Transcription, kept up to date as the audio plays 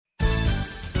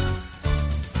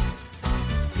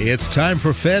It's time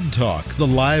for Fed Talk, the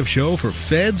live show for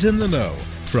feds in the know.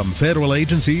 From federal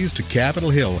agencies to Capitol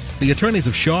Hill, the attorneys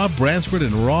of Shaw, Bransford,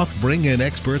 and Roth bring in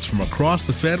experts from across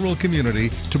the federal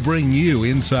community to bring you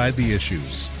inside the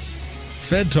issues.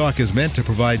 Fed Talk is meant to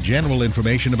provide general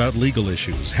information about legal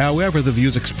issues. However, the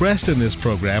views expressed in this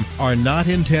program are not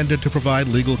intended to provide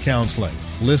legal counseling.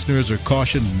 Listeners are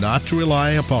cautioned not to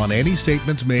rely upon any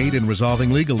statements made in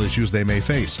resolving legal issues they may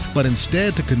face, but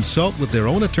instead to consult with their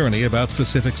own attorney about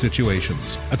specific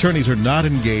situations. Attorneys are not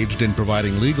engaged in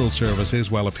providing legal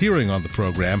services while appearing on the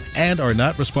program and are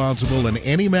not responsible in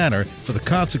any manner for the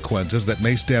consequences that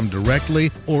may stem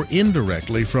directly or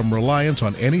indirectly from reliance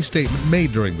on any statement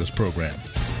made during this program.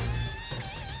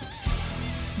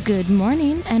 Good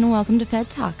morning and welcome to Fed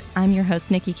Talk. I'm your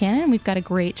host, Nikki Cannon, and we've got a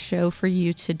great show for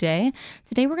you today.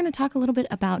 Today, we're going to talk a little bit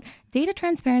about data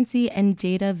transparency and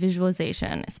data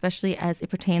visualization, especially as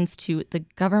it pertains to the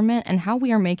government and how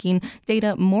we are making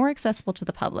data more accessible to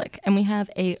the public. And we have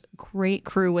a great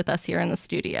crew with us here in the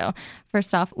studio.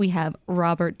 First off, we have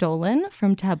Robert Dolan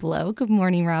from Tableau. Good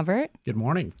morning, Robert. Good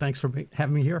morning. Thanks for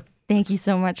having me here. Thank you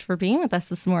so much for being with us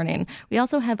this morning. We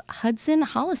also have Hudson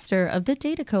Hollister of the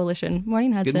Data Coalition.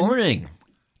 Morning, Hudson. Good morning.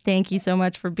 Thank you so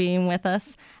much for being with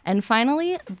us. And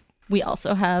finally, we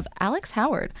also have Alex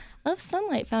Howard of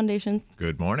Sunlight Foundation.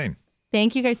 Good morning.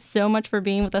 Thank you guys so much for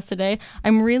being with us today.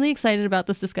 I'm really excited about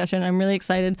this discussion. I'm really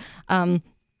excited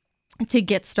to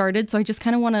get started. So I just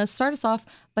kind of want to start us off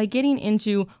by getting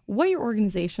into what your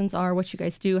organizations are, what you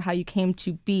guys do, how you came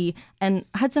to be. And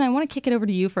Hudson, I want to kick it over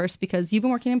to you first because you've been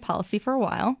working in policy for a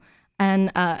while.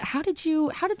 And how did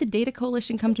the Data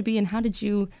Coalition come to be, and how did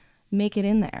you make it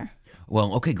in there?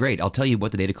 Well, okay, great. I'll tell you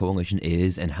what the Data Coalition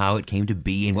is and how it came to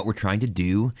be and what we're trying to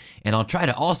do. And I'll try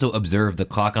to also observe the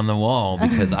clock on the wall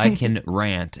because I can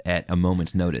rant at a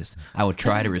moment's notice. I will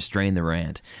try to restrain the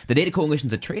rant. The Data Coalition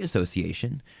is a trade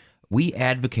association. We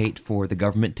advocate for the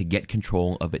government to get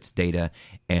control of its data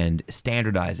and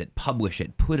standardize it, publish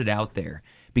it, put it out there.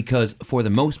 Because for the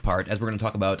most part, as we're going to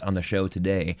talk about on the show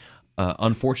today,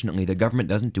 unfortunately, the government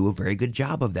doesn't do a very good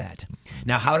job of that.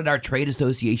 Now, how did our trade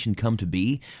association come to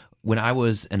be? When I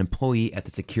was an employee at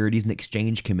the Securities and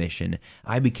Exchange Commission,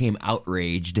 I became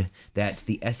outraged that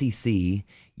the SEC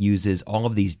uses all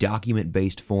of these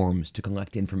document-based forms to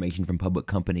collect information from public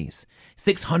companies.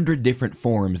 600 different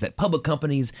forms that public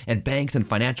companies and banks and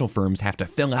financial firms have to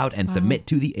fill out and submit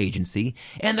to the agency,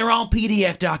 and they're all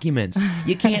PDF documents.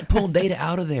 You can't pull data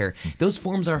out of there. Those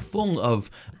forms are full of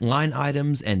line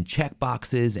items and check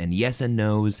boxes and yes and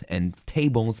no's and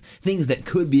tables, things that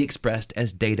could be expressed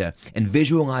as data and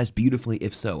visualized beautifully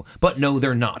if so. But no,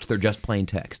 they're not. They're just plain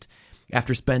text.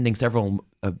 After spending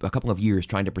a couple of years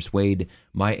trying to persuade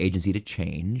my agency to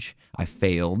change, I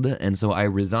failed, and so I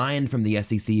resigned from the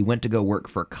SEC, went to go work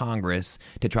for Congress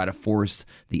to try to force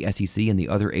the SEC and the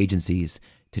other agencies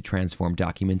to transform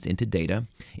documents into data.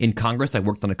 In Congress, I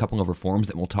worked on a couple of reforms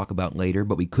that we'll talk about later,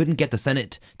 but we couldn't get the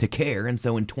Senate to care, and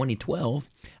so in 2012,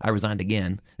 I resigned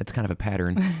again. That's kind of a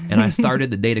pattern, and I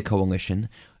started the Data Coalition.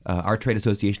 Our trade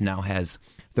association now has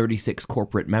 36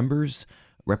 corporate members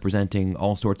representing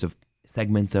all sorts of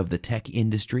segments of the tech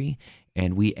industry,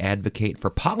 and we advocate for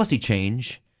policy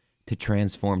change to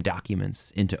transform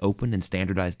documents into open and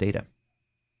standardized data.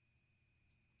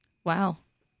 Wow.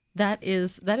 That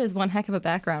is one heck of a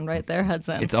background right there,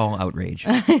 Hudson. It's all outrage.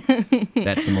 That's the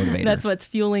motivator. That's what's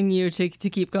fueling you to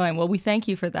keep going. Well, we thank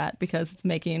you for that because it's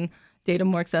making data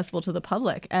more accessible to the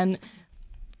public. And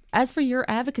as for your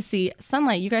advocacy,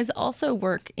 Sunlight, you guys also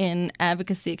work in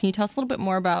advocacy. Can you tell us a little bit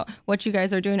more about what you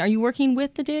guys are doing? Are you working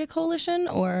with the Data Coalition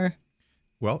or?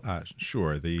 Well,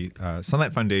 sure. The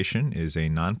Sunlight Foundation is a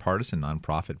nonpartisan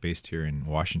nonprofit based here in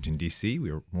Washington, D.C. We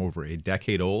are over a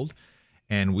decade old,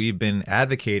 and we've been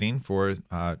advocating for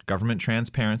government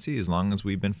transparency as long as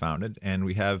we've been founded. And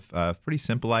we have a pretty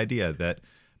simple idea that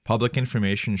public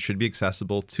information should be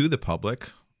accessible to the public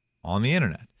on the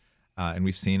internet. And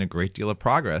we've seen a great deal of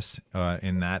progress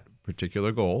in that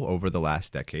particular goal over the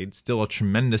last decade. Still a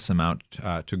tremendous amount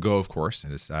to go, of course,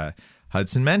 as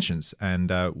Hudson mentions.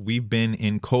 And we've been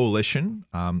in coalition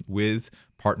with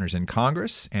partners in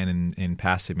Congress and in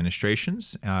past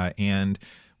administrations and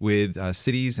with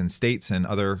cities and states and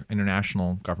other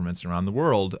international governments around the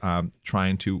world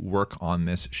trying to work on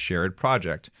this shared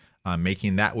project,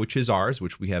 making that which is ours,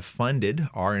 which we have funded,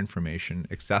 our information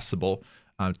accessible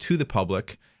to the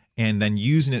public, and then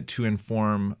using it to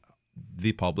inform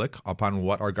the public upon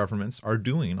what our governments are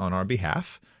doing on our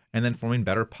behalf, and then forming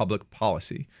better public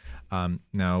policy.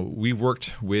 Now, we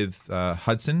worked with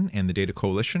Hudson and the Data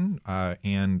Coalition,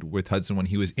 and with Hudson when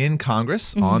he was in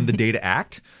Congress on the Data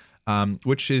Act,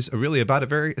 which is really about a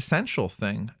very essential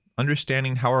thing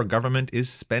understanding how our government is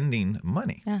spending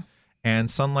money. Yeah.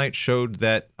 And Sunlight showed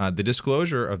that the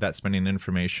disclosure of that spending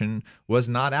information was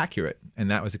not accurate. And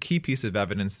that was a key piece of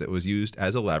evidence that was used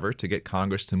as a lever to get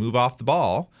Congress to move off the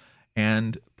ball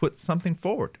and put something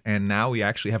forward. And now we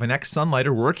actually have an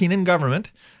ex-Sunlighter working in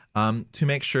government to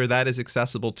make sure that is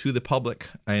accessible to the public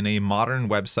in a modern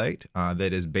website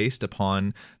that is based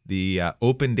upon the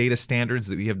open data standards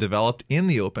that we have developed in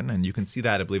the open. And you can see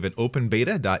that, I believe, at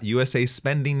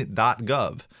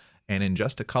openbeta.usaspending.gov. And in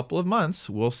just a couple of months,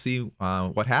 we'll see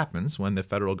what happens when the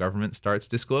federal government starts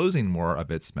disclosing more of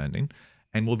its spending.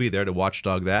 And we'll be there to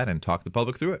watchdog that and talk the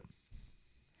public through it.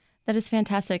 That is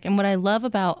fantastic. And what I love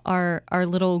about our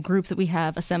little group that we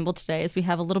have assembled today is we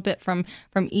have a little bit from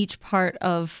each part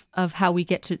of how we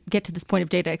get to this point of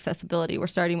data accessibility. We're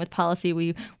starting with policy,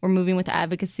 we're moving with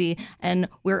advocacy, and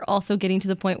we're also getting to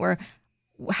the point where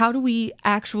how do we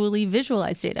actually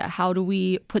visualize data? How do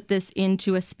we put this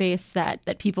into a space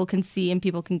that people can see and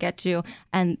people can get to?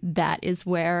 And that is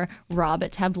where Rob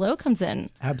at Tableau comes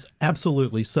in.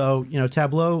 Absolutely. So,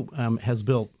 Tableau has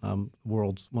built one of the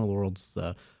world's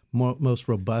most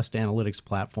robust analytics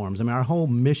platforms. I mean, our whole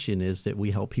mission is that we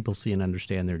help people see and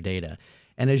understand their data.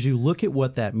 And as you look at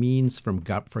what that means for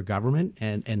government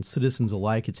and citizens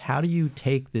alike, it's how do you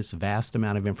take this vast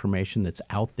amount of information that's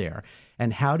out there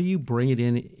and how do you bring it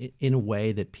in a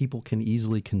way that people can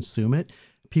easily consume it?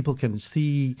 People can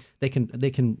see, they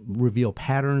can reveal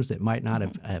patterns that might not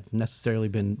have necessarily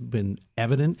been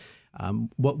evident.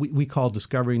 What we call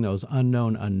discovering those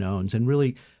unknown unknowns and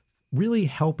really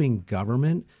helping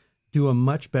government do a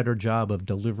much better job of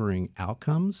delivering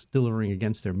outcomes, delivering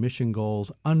against their mission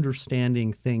goals,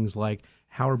 understanding things like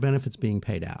how are benefits being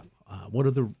paid out? What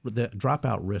are the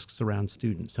dropout risks around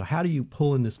students? So how do you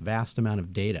pull in this vast amount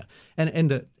of data? And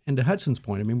to Hudson's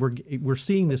point, I mean, we're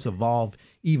seeing this evolve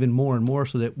even more and more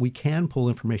so that we can pull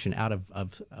information out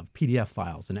of PDF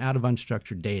files and out of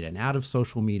unstructured data and out of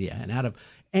social media and out of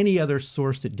any other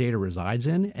source that data resides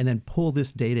in, and then pull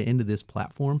this data into this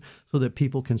platform so that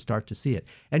people can start to see it.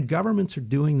 And governments are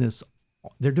doing this.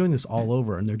 They're doing this all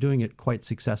over, and they're doing it quite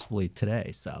successfully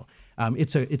today. So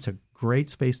it's a great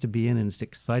space to be in, and it's an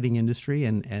exciting industry,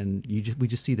 and we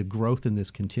just see the growth in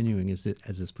this continuing as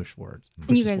this pushes forward.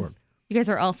 And you guys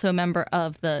are also a member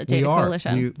of the Data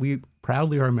Coalition. We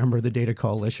proudly are a member of the Data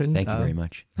Coalition. Thank you very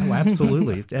much. Oh,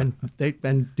 absolutely, and they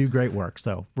do great work.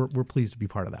 So we're pleased to be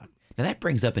part of that. Now that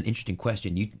brings up an interesting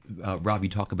question. Rob, you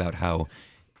talk about how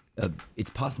it's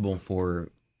possible for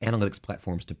analytics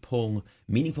platforms to pull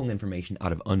meaningful information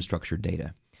out of unstructured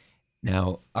data.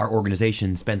 Now, our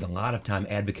organization spends a lot of time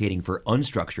advocating for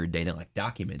unstructured data, like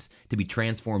documents, to be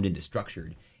transformed into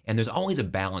structured. And there's always a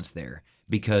balance there,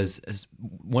 because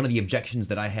one of the objections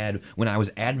that I had when I was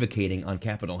advocating on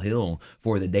Capitol Hill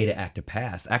for the Data Act to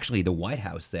pass, actually the White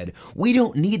House said, we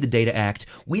don't need the Data Act.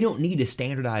 We don't need to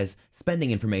standardize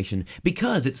spending information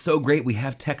because it's so great we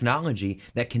have technology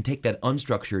that can take that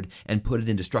unstructured and put it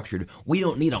into structured. We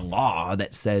don't need a law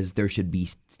that says there should be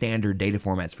standard data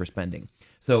formats for spending.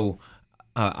 So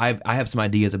I have some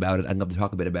ideas about it. I'd love to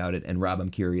talk a bit about it. And Rob,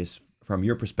 I'm curious, from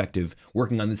your perspective,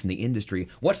 working on this in the industry,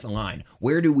 what's the line?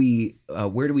 Where do we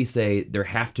say there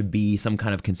have to be some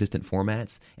kind of consistent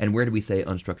formats, and where do we say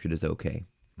unstructured is okay?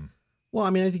 Well, I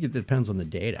mean, I think it depends on the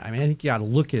data. I mean, I think you got to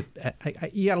look at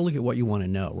what you want to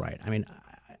know, right? I mean,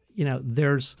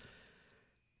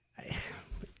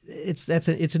 it's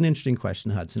an interesting question,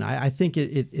 Hudson. I think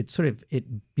it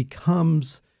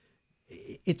becomes.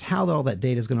 It's how all that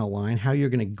data is going to align, how you're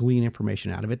going to glean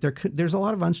information out of it. There's a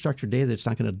lot of unstructured data that's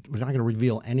not going to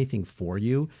reveal anything for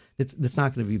you. That's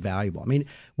not going to be valuable. I mean,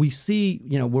 we see,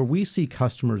 where we see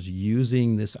customers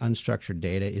using this unstructured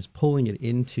data is pulling it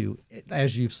into,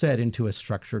 as you've said, into a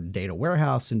structured data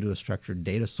warehouse, into a structured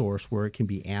data source where it can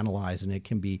be analyzed and it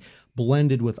can be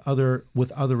blended with other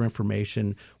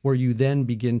information, where you then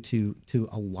begin to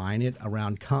align it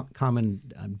around common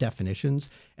definitions,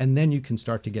 and then you can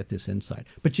start to get this insight.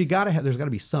 But there's got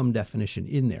to be some definition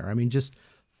in there. I mean, just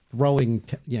throwing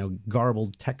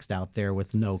garbled text out there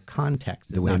with no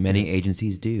context, the way many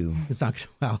agencies do. You're not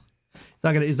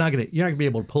going to be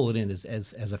able to pull it in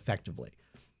as effectively.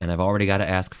 And I've already got to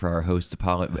ask for our host's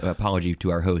apology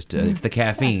to our host. It's the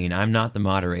caffeine. I'm not the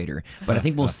moderator. But I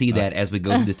think we'll see that as we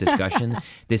go through this discussion,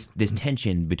 this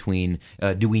tension between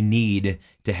do we need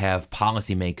to have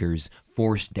policymakers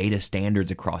force data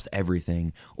standards across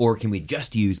everything, or can we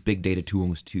just use big data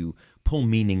tools to pull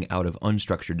meaning out of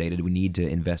unstructured data? Do we need to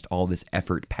invest all this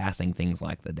effort passing things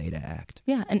like the Data Act?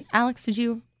 Yeah. And Alex, did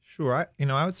you? Sure.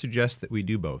 I would suggest that we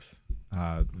do both.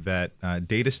 That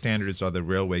data standards are the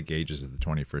railway gauges of the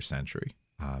 21st century.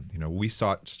 We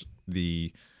sought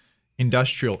the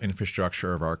industrial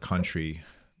infrastructure of our country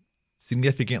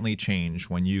significantly change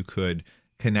when you could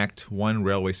connect one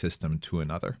railway system to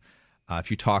another. If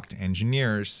you talk to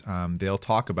engineers, they'll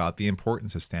talk about the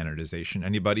importance of standardization.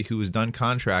 Anybody who has done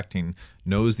contracting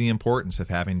knows the importance of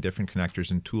having different connectors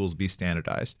and tools be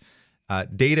standardized.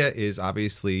 Data is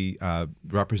obviously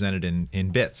represented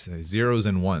in bits, zeros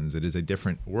and ones. It is a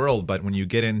different world, but when you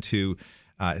get into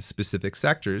specific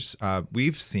sectors,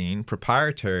 we've seen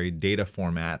proprietary data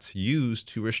formats used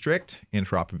to restrict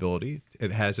interoperability.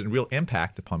 It has a real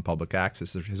impact upon public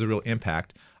access. It has a real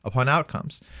impact upon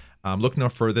outcomes. Look no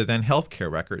further than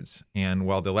healthcare records. And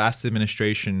while the last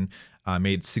administration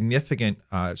made significant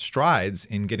strides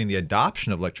in getting the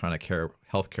adoption of electronic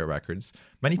healthcare records,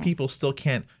 many people still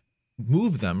can't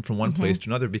move them from one place to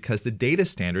another because the data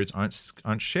standards aren't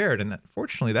shared. And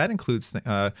fortunately, that includes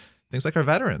things like our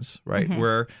veterans, right?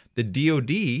 Where the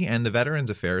DoD and the Veterans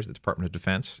Affairs, the Department of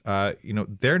Defense,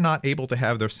 they're not able to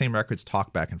have their same records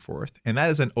talk back and forth. And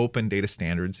that is an open data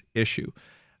standards issue.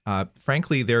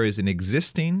 Frankly, there is an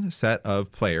existing set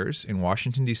of players in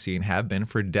Washington, D.C., and have been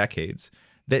for decades,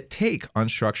 that take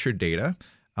unstructured data,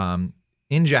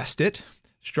 ingest it,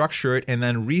 structure it, and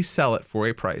then resell it for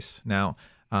a price. Now,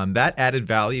 that added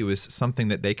value is something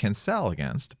that they can sell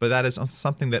against, but that is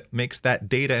something that makes that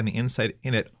data and the insight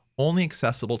in it only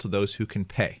accessible to those who can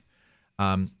pay.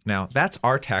 Now, that's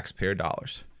our taxpayer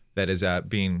dollars that is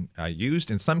being used.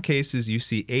 In some cases, you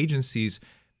see agencies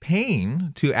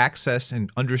paying to access and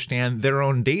understand their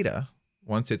own data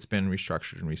once it's been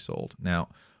restructured and resold. Now,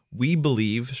 we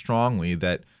believe strongly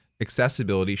that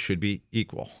accessibility should be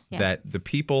equal, that the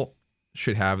people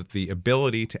should have the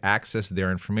ability to access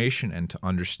their information and to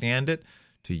understand it,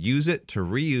 to use it, to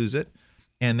reuse it,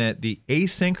 and that the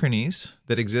asynchronies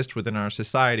that exist within our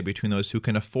society between those who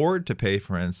can afford to pay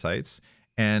for insights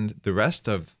and the rest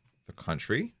of the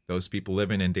country, those people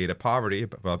living in data poverty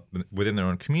within their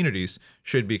own communities,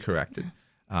 should be corrected.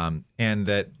 And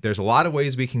that there's a lot of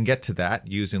ways we can get to that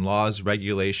using laws,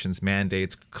 regulations,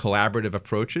 mandates, collaborative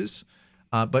approaches.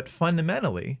 But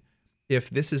fundamentally, if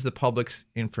this is the public's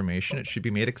information, it should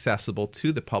be made accessible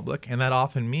to the public. And that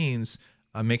often means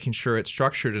making sure it's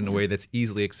structured in a way that's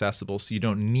easily accessible, so you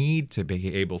don't need to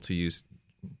be able to use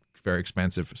very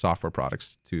expensive software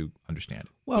products to understand it.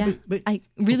 Well, but I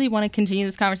really want to continue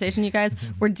this conversation, you guys.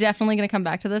 We're definitely going to come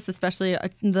back to this, especially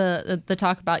the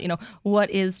talk about,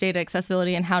 what is data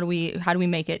accessibility and how do we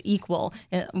make it equal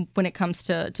when it comes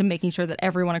to making sure that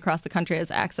everyone across the country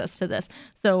has access to this.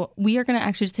 So we are going to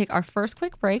actually just take our first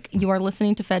quick break. You are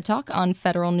listening to Fed Talk on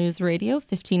Federal News Radio,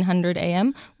 1500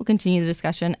 AM. We'll continue the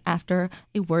discussion after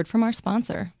a word from our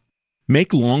sponsor.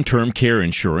 Make long-term care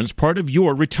insurance part of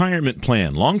your retirement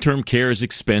plan. Long-term care is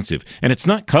expensive, and it's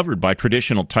not covered by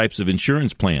traditional types of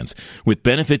insurance plans. With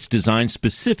benefits designed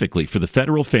specifically for the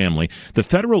federal family, the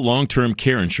Federal Long-Term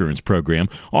Care Insurance Program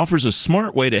offers a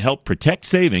smart way to help protect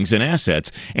savings and assets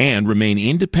and remain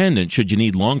independent should you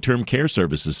need long-term care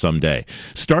services someday.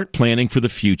 Start planning for the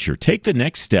future. Take the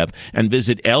next step and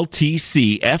visit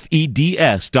ltcfeds.com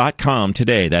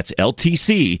today. That's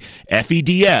ltcfeds.com.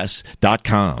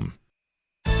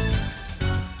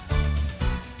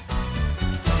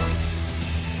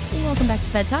 Welcome back to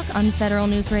Fed Talk on Federal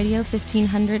News Radio,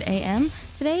 1500 AM.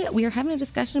 Today, we are having a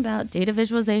discussion about data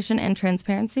visualization and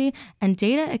transparency and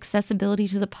data accessibility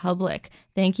to the public.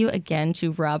 Thank you again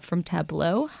to Rob from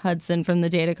Tableau, Hudson from the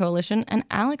Data Coalition, and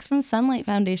Alex from Sunlight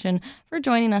Foundation for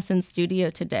joining us in studio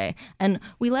today. And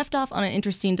we left off on an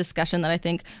interesting discussion that I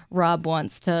think Rob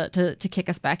wants to kick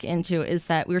us back into, is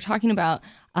that we were talking about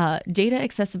data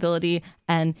accessibility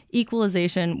and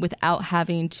equalization without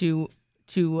having to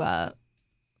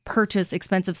purchase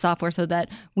expensive software, so that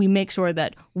we make sure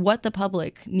that what the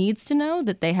public needs to know,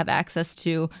 that they have access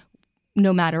to,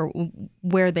 no matter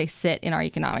where they sit in our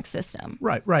economic system.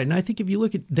 Right. And I think if you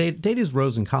look at data is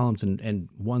rows and columns and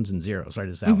ones and zeros, right,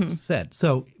 as Alex said.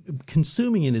 So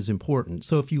consuming it is important.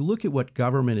 So if you look at what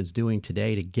government is doing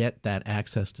today to get that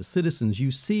access to citizens,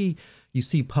 you see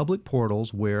public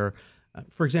portals where,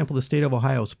 for example, the state of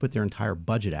Ohio has put their entire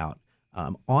budget out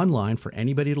online for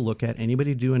anybody to look at,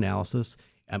 anybody to do analysis.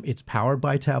 It's powered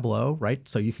by Tableau, right?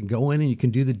 So you can go in and you can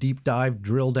do the deep dive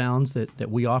drill downs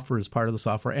that we offer as part of the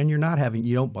software. And you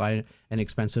don't buy an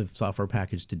expensive software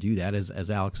package to do that, as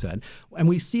Alex said. And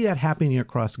we see that happening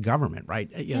across government,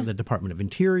 right? The Department of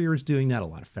Interior is doing that. A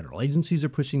lot of federal agencies are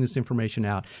pushing this information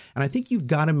out. And I think you've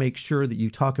got to make sure that you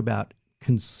talk about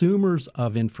consumers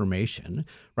of information,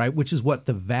 right, which is what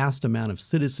the vast amount of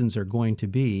citizens are going to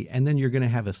be. And then you're going to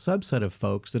have a subset of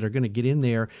folks that are going to get in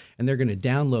there and they're going to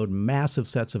download massive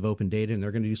sets of open data and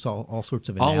they're going to do all sorts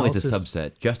of analysis. Always a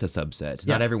subset, just a subset.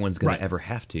 Yeah. Not everyone's going Right. to ever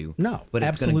have to. No, but it's going to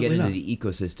absolutely get into not. the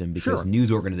ecosystem because Sure.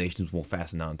 news organizations will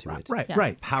fasten onto it. Right, Yeah.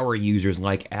 right. Power users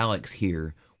like Alex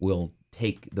here will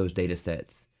take those data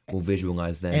sets, will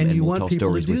visualize them, And you will want tell people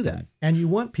to stories do with that. them. And you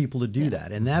want people to do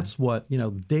that. And that's what,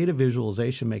 data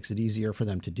visualization makes it easier for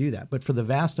them to do that. But for the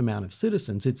vast amount of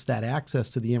citizens, it's that access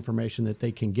to the information that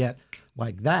they can get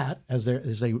like that as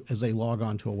they log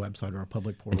on to a website or a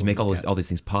public portal. And to make look at. all these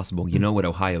things possible, you know what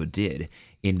Ohio did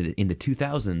in the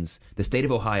 2000s? The state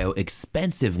of Ohio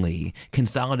expensively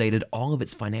consolidated all of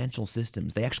its financial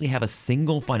systems. They actually have a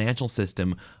single financial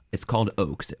system. It's called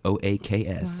OAKS,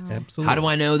 OAKS. Wow. Absolutely. How do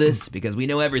I know this? Because we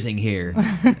know everything here.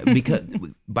 Because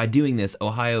by doing this,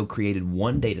 Ohio created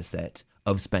one data set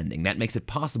of spending. That makes it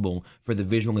possible for the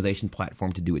visualization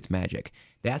platform to do its magic.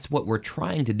 That's what we're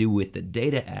trying to do with the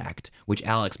Data Act, which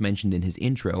Alex mentioned in his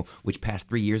intro, which passed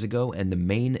 3 years ago, and the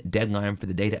main deadline for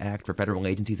the Data Act for federal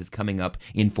agencies is coming up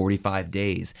in 45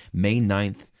 days, May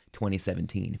 9th,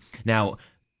 2017. Now,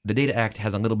 the Data Act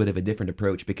has a little bit of a different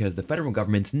approach because the federal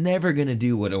government's never going to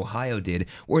do what Ohio did.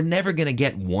 We're never going to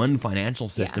get one financial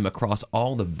system across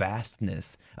all the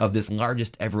vastness of this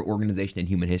largest ever organization in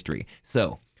human history.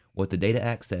 So, what the Data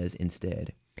Act says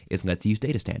instead is let's use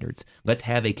data standards. Let's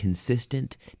have a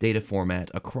consistent data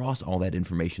format across all that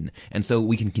information. And so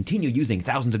we can continue using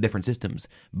thousands of different systems,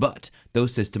 but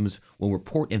those systems will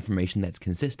report information that's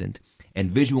consistent.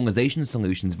 And visualization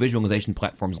solutions, visualization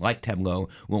platforms like Tableau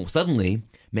will suddenly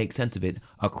make sense of it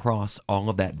across all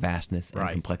of that vastness and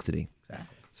complexity.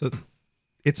 Exactly. So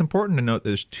it's important to note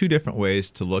there's two different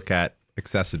ways to look at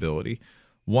accessibility.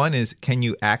 One is, can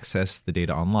you access the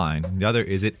data online? And the other,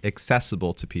 is it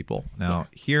accessible to people? Now,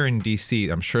 here in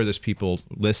DC, I'm sure there's people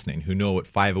listening who know what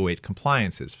 508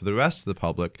 compliance is. For the rest of the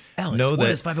public, Alex, know what that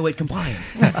is 508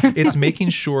 compliance? it's making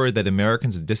sure that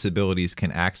Americans with disabilities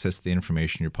can access the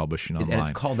information you're publishing online. And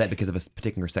it's called that because of a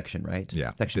particular section, right?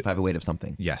 Yeah. Section 508 of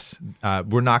something. Yes.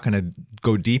 We're not going to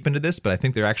go deep into this, but I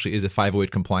think there actually is a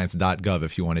 508compliance.gov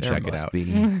if you want to There check it must out.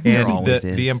 be. And There always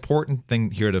the is. important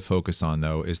thing here to focus on,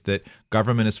 though, is that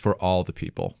government is for all the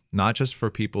people, not just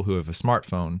for people who have a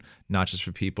smartphone, not just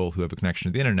for people who have a connection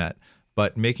to the internet,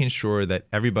 but making sure that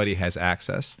everybody has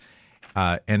access.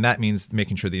 And that means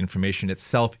making sure the information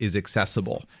itself is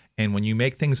accessible. And when you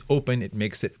make things open, it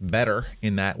makes it better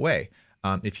in that way.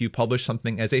 If you publish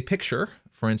something as a picture,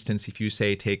 for instance, if you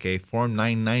say take a Form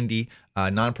 990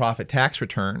 nonprofit tax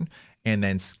return and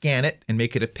then scan it and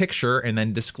make it a picture and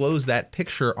then disclose that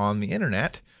picture on the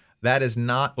internet, that is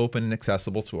not open and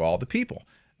accessible to all the people.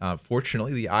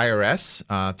 Fortunately, the IRS,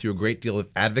 through a great deal of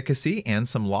advocacy and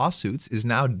some lawsuits, is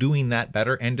now doing that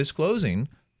better and disclosing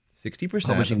 60%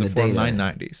 Publishing of the the Form data.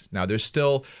 990s. Now, there's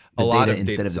still a The lot data of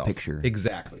data instead of the itself. picture.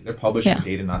 Exactly. They're publishing Yeah.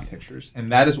 data, not pictures.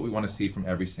 And that is what we want to see from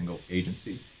every single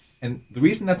agency. And the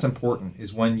reason that's important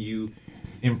is when you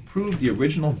improve the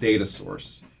original data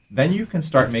source, then you can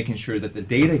start making sure that the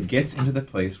data gets into the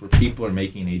place where people are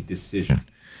making a decision.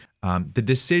 The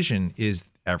decision is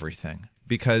everything.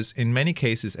 Because in many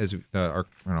cases, as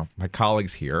my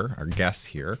colleagues here, our guests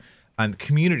here, and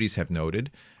communities have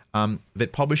noted,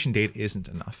 that publishing data isn't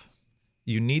enough.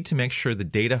 You need to make sure the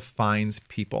data finds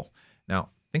people. Now,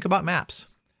 think about maps.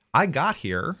 I got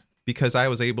here because I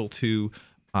was able to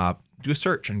do a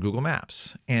search on Google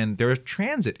Maps, and there is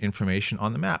transit information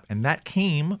on the map, and that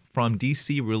came from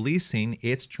DC releasing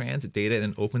its transit data in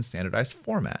an open standardized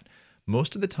format.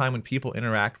 Most of the time when people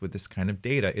interact with this kind of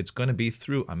data, it's going to be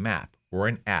through a map or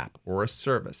an app or a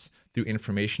service, through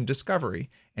information discovery.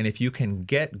 And if you can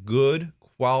get good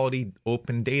quality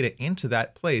open data into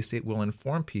that place, it will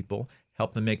inform people,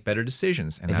 help them make better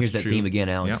decisions. And that's here's that true. theme again,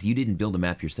 Alex. Yeah. You didn't build a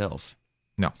map yourself.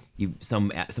 No.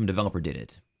 Some developer did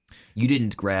it. You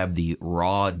didn't grab the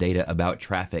raw data about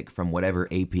traffic from whatever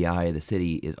API the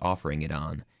city is offering it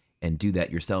on and do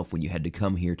that yourself when you had to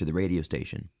come here to the radio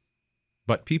station.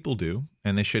 But people do,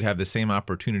 and they should have the same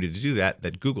opportunity to do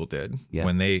that Google did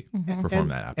when they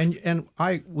performed that app. And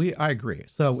I agree.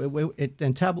 So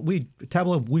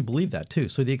Tableau we believe that too.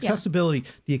 So the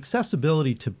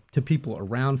accessibility to people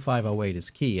around 508 is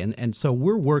key, and so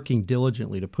we're working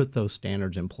diligently to put those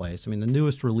standards in place. I mean, the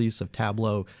newest release of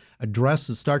Tableau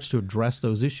starts to address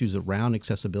those issues around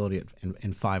accessibility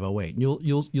in 508. And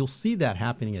you'll see that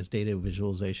happening as data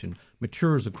visualization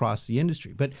matures across the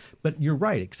industry. But you're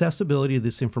right, accessibility of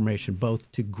this information, both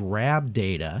to grab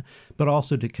data but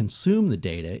also to consume the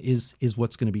data, is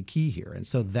what's going to be key here. And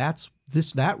so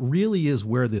that really is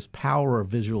where this power of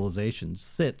visualization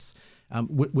sits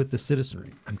with the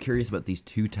citizenry. I'm curious about these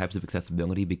two types of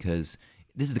accessibility because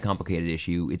this is a complicated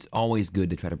issue. It's always good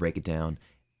to try to break it down.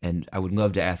 And I would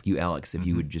love to ask you, Alex, if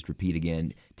you would just repeat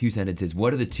again, 2 sentences.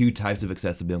 What are the 2 types of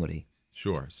accessibility?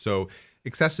 Sure. So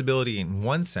accessibility in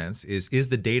one sense is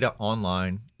the data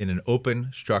online in an open,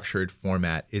 structured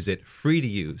format? Is it free to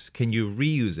use? Can you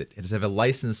reuse it? Does it have a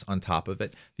license on top of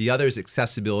it? The other is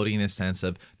accessibility in a sense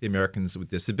of the Americans with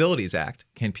Disabilities Act.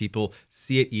 Can people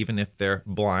see it even if they're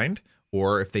blind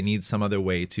or if they need some other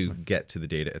way to get to the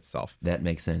data itself? That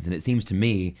makes sense. And it seems to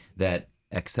me that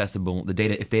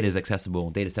if data is accessible,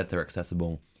 data sets are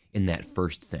accessible in that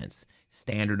first sense.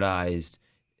 Standardized,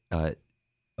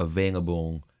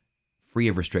 available, free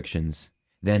of restrictions,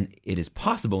 then it is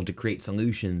possible to create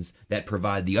solutions that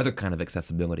provide the other kind of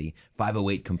accessibility,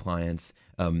 508 compliance,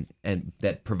 and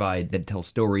that tell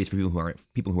stories for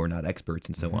people who are not experts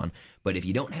and so on. But if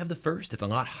you don't have the first, it's a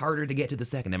lot harder to get to the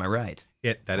second. Am I right?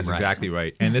 That is exactly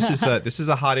right. And this is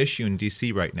a hot issue in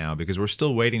D.C. right now because we're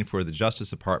still waiting for the Justice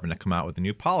Department to come out with a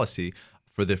new policy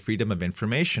for the Freedom of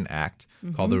Information Act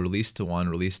called the Release to One,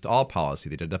 Release to All policy.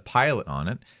 They did a pilot on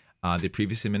it. The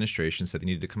previous administration said they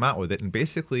needed to come out with it. And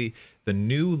basically, the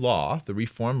new law, the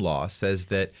reform law, says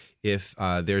that if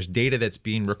there's data that's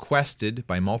being requested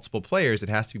by multiple players, it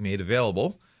has to be made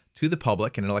available to the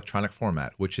public in an electronic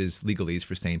format, which is legalese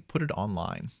for saying put it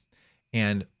online.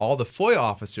 And all the FOIA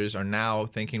officers are now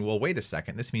thinking, well, wait a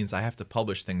second, this means I have to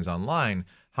publish things online.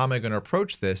 How am I going to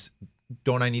approach this?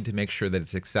 Don't I need to make sure that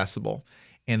it's accessible?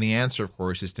 And the answer, of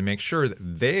course, is to make sure that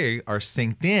they are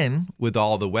synced in with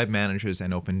all the web managers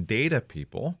and open data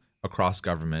people across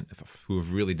government who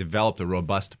have really developed a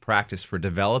robust practice for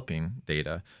developing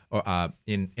data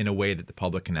in a way that the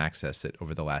public can access it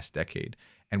over the last decade.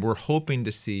 And we're hoping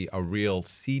to see a real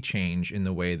sea change in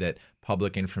the way that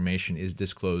public information is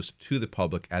disclosed to the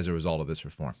public as a result of this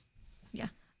reform. Yeah.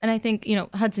 And I think,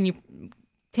 Hudson, you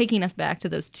taking us back to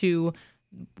those 2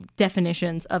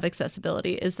 definitions of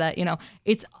accessibility is that,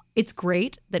 it's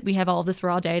great that we have all of this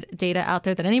raw data out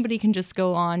there that anybody can just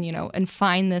go on, and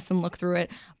find this and look through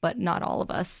it. But not all of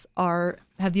us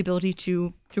have the ability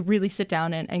to really sit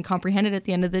down and comprehend it at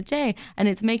the end of the day. And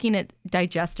it's making it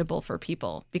digestible for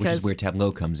people. Because, which is where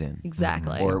Tableau comes in.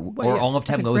 Exactly. Or all of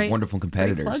Tableau's wonderful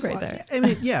competitors. Plug right there.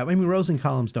 I mean, rows and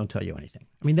columns don't tell you anything.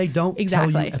 I mean, they don't tell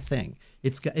you a thing.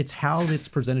 It's how it's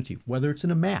presented to you, whether it's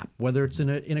in a map, whether it's in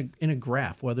a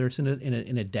graph, whether it's in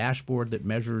a dashboard that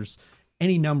measures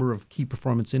any number of key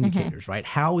performance indicators, right?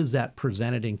 How is that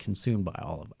presented and consumed by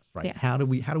all of us, right? Yeah. How do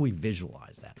we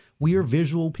visualize that? We are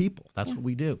visual people. That's what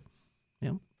we do.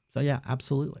 Yeah. So yeah,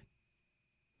 absolutely.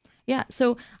 Yeah.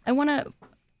 So we're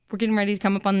getting ready to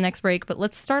come up on the next break, but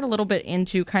let's start a little bit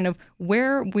into kind of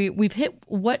where we've hit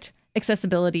what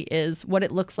accessibility is, what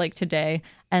it looks like today,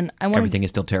 and everything is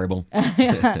still terrible.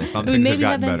 Some things have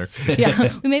gotten better.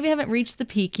 We maybe haven't reached the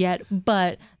peak yet,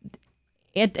 but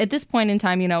at this point in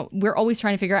time, we're always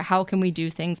trying to figure out how can we do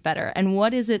things better, and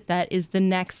what is it that is the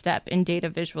next step in data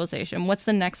visualization? What's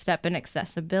the next step in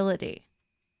accessibility?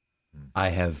 I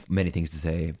have many things to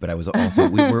say, but I was also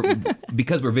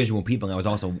because we're visual people, I was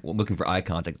also looking for eye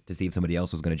contact to see if somebody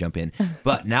else was going to jump in.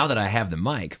 But now that I have the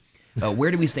mic,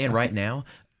 where do we stand right now?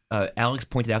 Alex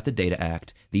pointed out the Data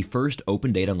Act. The first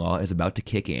open data law is about to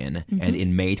kick in, and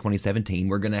in May 2017,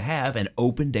 we're going to have an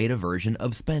open data version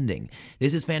of spending.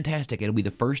 This is fantastic. It'll be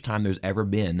the first time there's ever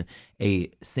been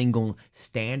a single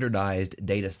standardized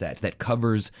data set that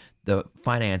covers the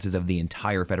finances of the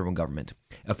entire federal government.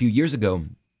 A few years ago,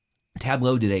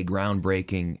 Tableau did a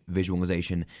groundbreaking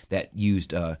visualization that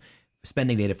used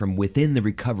spending data from within the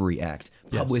Recovery Act,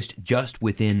 published just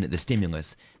within the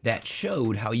stimulus, that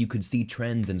showed how you could see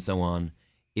trends and so on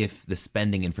if the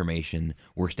spending information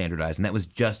were standardized. And that was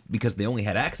just because they only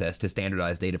had access to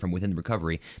standardized data from within the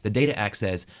recovery. The Data Act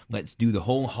says, let's do the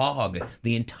whole hog.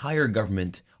 The entire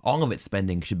government, all of its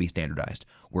spending should be standardized.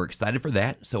 We're excited for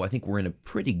that. So I think we're in a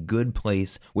pretty good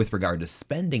place with regard to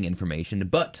spending information,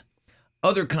 but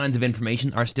other kinds of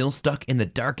information are still stuck in the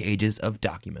dark ages of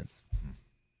documents.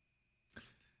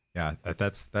 Yeah,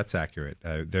 that's accurate.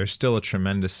 There's still a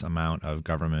tremendous amount of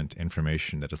government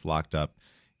information that is locked up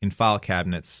in file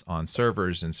cabinets on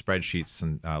servers and spreadsheets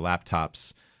and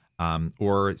laptops,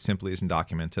 or it simply isn't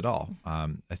documented at all.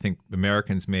 I think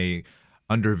Americans may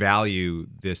undervalue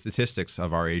the statistics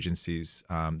of our agencies,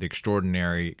 the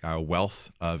extraordinary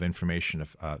wealth of information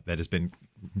that has been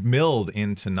milled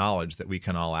into knowledge that we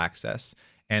can all access,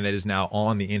 and that is now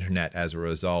on the internet as a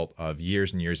result of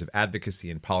years and years of advocacy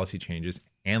and policy changes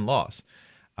and laws.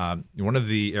 One of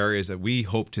the areas that we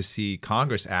hope to see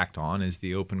Congress act on is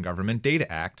the Open Government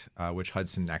Data Act, which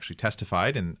Hudson actually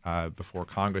testified before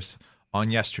Congress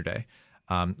on yesterday.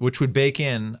 which would bake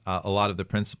in a lot of the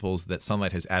principles that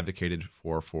Sunlight has advocated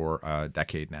for a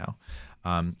decade now.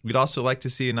 We'd also like to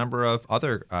see a number of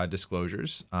other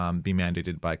disclosures be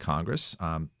mandated by Congress,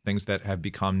 things that have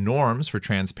become norms for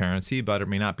transparency but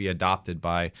may not be adopted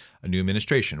by a new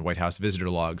administration. White House visitor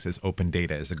logs as open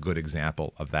data is a good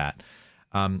example of that.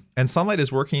 And Sunlight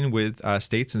is working with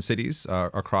states and cities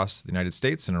across the United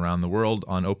States and around the world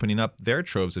on opening up their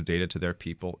troves of data to their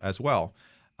people as well.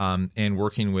 And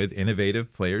working with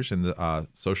innovative players in the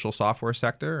social software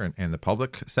sector and the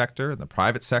public sector and the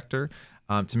private sector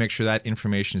to make sure that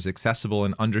information is accessible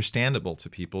and understandable to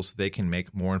people so they can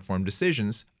make more informed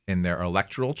decisions in their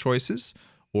electoral choices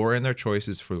or in their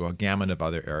choices for a gamut of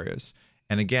other areas.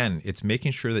 And again, it's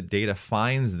making sure that data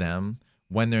finds them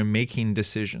when they're making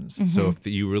decisions. Mm-hmm. So if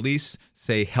you release,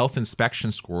 say, health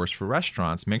inspection scores for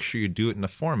restaurants, make sure you do it in a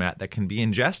format that can be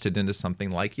ingested into something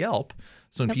like Yelp.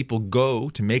 So when people go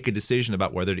to make a decision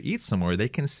about whether to eat somewhere, they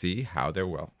can see how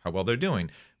well they're doing.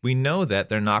 We know that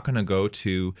they're not going to go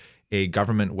to a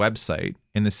government website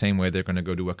in the same way they're going to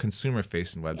go to a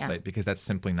consumer-facing website because that's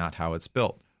simply not how it's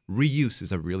built. Reuse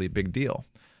is a really big deal.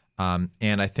 And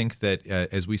I think that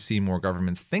as we see more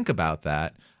governments think about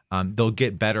that, they'll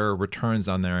get better returns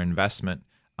on their investment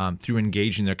through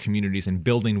engaging their communities and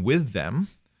building with them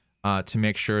to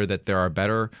make sure that there are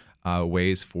better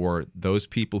ways for those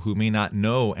people who may not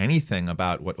know anything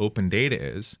about what open data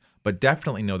is, but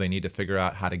definitely know they need to figure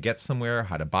out how to get somewhere,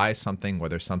 how to buy something,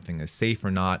 whether something is safe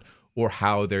or not, or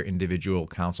how their individual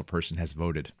council person has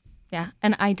voted. Yeah,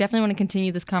 and I definitely want to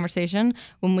continue this conversation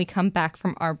when we come back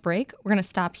from our break. We're going to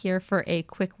stop here for a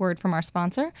quick word from our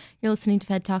sponsor. You're listening to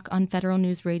Fed Talk on Federal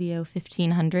News Radio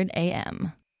 1500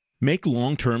 AM. Make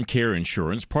long-term care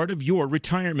insurance part of your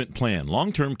retirement plan.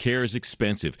 Long-term care is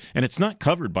expensive, and it's not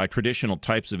covered by traditional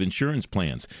types of insurance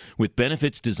plans. With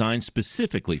benefits designed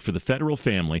specifically for the federal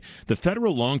family, the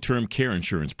Federal Long-Term Care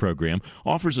Insurance Program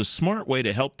offers a smart way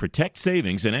to help protect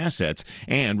savings and assets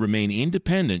and remain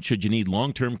independent should you need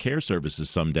long-term care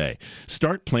services someday.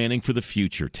 Start planning for the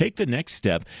future. Take the next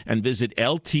step and visit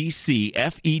ltcfeds.com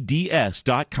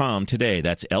today.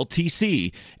 That's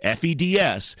ltcfeds.com.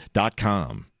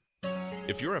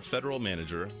 If you're a federal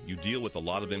manager, you deal with a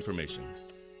lot of information.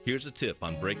 Here's a tip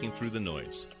on breaking through the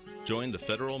noise. Join the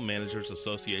Federal Managers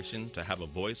Association to have a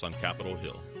voice on Capitol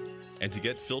Hill. And to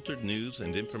get filtered news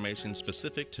and information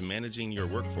specific to managing your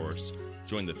workforce,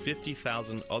 join the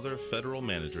 50,000 other federal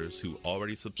managers who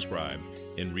already subscribe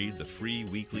and read the free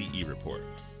weekly e-report,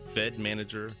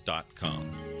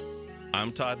 fedmanager.com.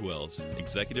 I'm Todd Wells,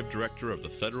 Executive Director of the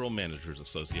Federal Managers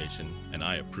Association, and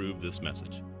I approve this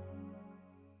message.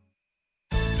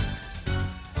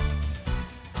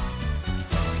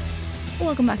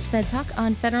 Welcome back to Fed Talk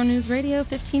on Federal News Radio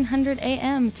 1500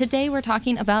 AM. Today we're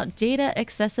talking about data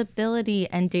accessibility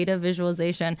and data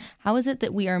visualization. How is it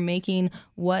that we are making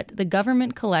what the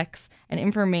government collects and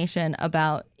information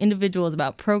about individuals,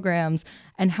 about programs,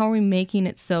 and how are we making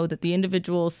it so that the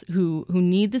individuals who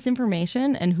need this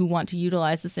information and who want to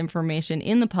utilize this information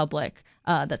in the public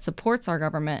that supports our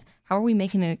government, how are we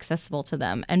making it accessible to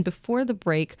them? And before the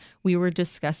break, we were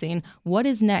discussing what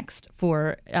is next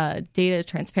for data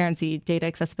transparency, data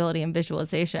accessibility, and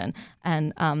visualization.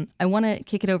 And I want to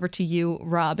kick it over to you,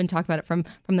 Rob, and talk about it from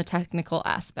the technical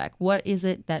aspect. What is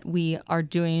it that we are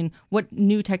doing? What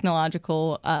new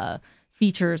technological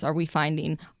features are we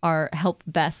finding are help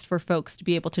best for folks to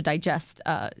be able to digest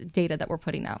data that we're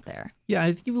putting out there? Yeah, I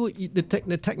think if you look,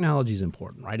 the technology is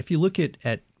important, right? If you look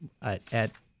at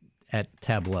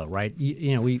Tableau, right?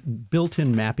 We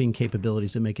built-in mapping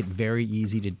capabilities that make it very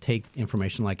easy to take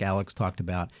information like Alex talked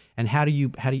about, and how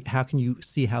can you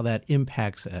see how that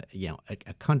impacts a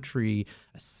country,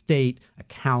 a state, a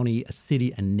county, a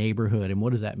city, a neighborhood, and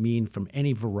what does that mean from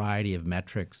any variety of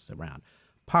metrics around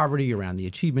poverty, around the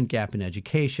achievement gap in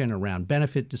education, around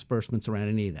benefit disbursements, around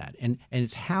any of that, and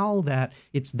it's how that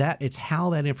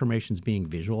information is being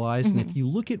visualized, mm-hmm. And if you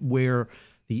look at where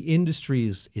the industry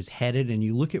is headed, and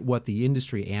you look at what the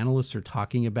industry analysts are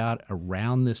talking about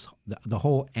around this, the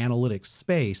whole analytics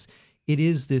space, it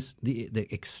is the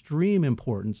extreme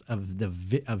importance of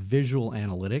visual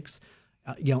analytics,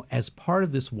 as part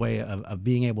of this way of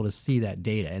being able to see that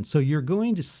data. And so you're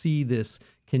going to see this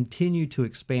continue to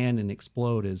expand and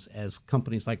explode as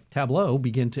companies like Tableau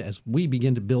as we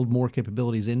begin to build more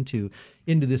capabilities into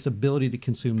this ability to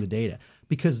consume the data.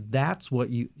 Because that's what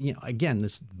again,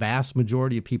 this vast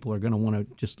majority of people are going to want to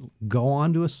just go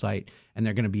onto a site, and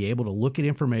they're going to be able to look at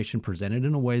information presented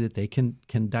in a way that they can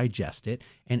digest it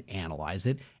and analyze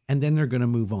it, and then they're going to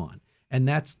move on. And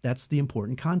that's the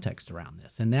important context around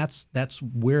this. And that's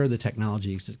where the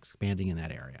technology is expanding in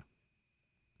that area.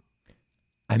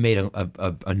 I made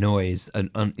a noise,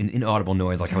 an inaudible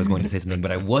noise, like I was going to say something,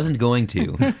 but I wasn't going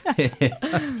to.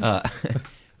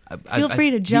 Feel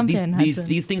free to jump in, Hudson.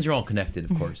 These things are all connected,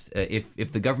 of course.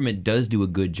 If the government does do a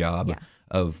good job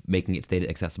of making its data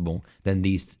accessible, then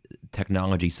these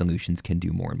technology solutions can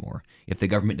do more and more. If the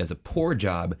government does a poor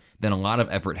job, then a lot of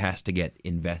effort has to get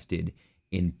invested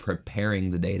in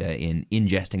preparing the data, in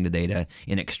ingesting the data,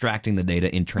 in extracting the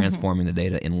data, in transforming the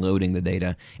data, in loading the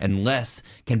data, and less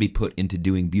can be put into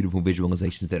doing beautiful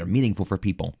visualizations that are meaningful for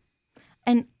people.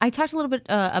 And I talked a little bit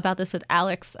about this with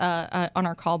Alex on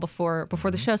our call before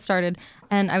the show started,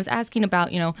 and I was asking about,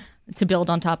 to build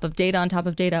on top of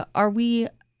data, are we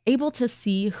able to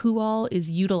see who all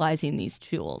is utilizing these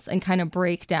tools and kind of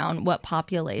break down what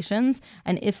populations?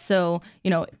 And if so,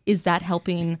 is that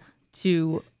helping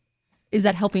you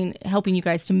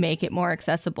guys to make it more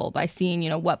accessible by seeing,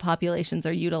 what populations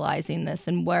are utilizing this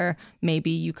and where maybe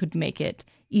you could make it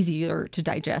easier to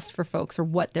digest for folks or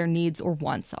what their needs or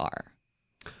wants are?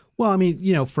 Well, I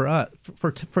mean, for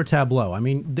for Tableau, I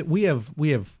mean, we have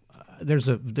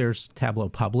there's Tableau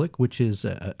Public, which is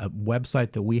a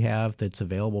website that we have that's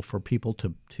available for people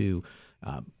to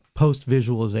post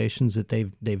visualizations that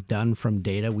they've done from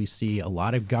data. We see a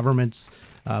lot of governments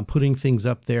putting things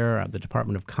up there. The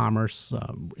Department of Commerce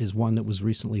is one that was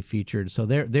recently featured. So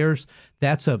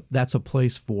that's a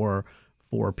place for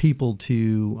people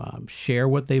to share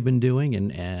what they've been doing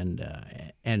and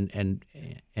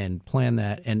plan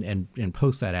that and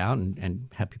post that out and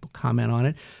have people comment on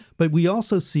it. But we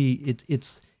also see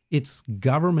it's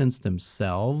governments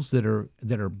themselves that are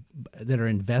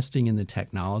investing in the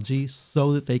technology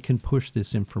so that they can push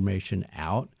this information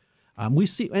out. We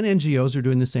see, and NGOs are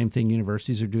doing the same thing.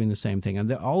 Universities are doing the same thing,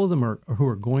 and all of them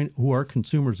who are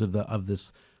consumers of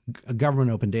this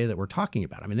government open data that we're talking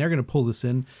about. I mean, they're going to pull this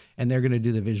in, and they're going to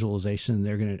do the visualization, and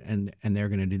they're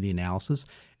going to do the analysis.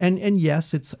 And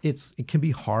yes, it can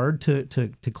be hard to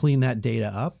clean that data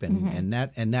up, and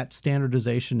that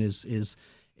standardization is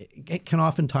it can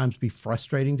oftentimes be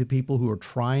frustrating to people who are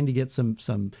trying to get some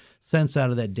sense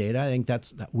out of that data. I think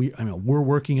we're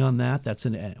working on that.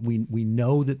 We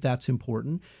know that that's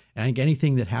important. And I think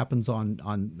anything that happens on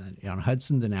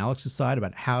Hudson's and Alex's side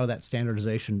about how that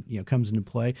standardization comes into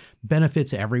play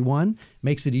benefits everyone,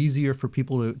 makes it easier for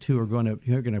people who are going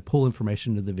to pull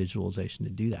information to the visualization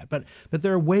to do that. But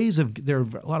there are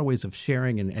a lot of ways of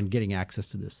sharing and getting access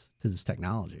to this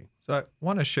technology. So I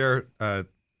want to share a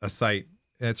site.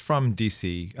 It's from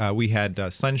DC. We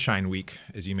had Sunshine Week,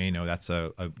 as you may know. That's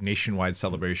a nationwide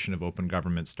celebration of open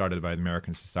government started by the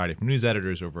American Society of News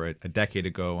Editors over a decade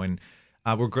ago. And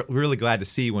we're really glad to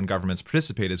see when governments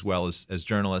participate as well as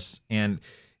journalists. And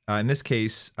in this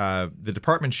case, the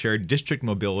department shared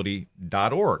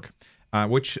districtmobility.org,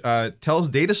 which tells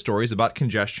data stories about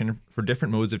congestion for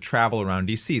different modes of travel around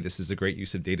DC. This is a great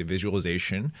use of data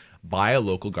visualization by a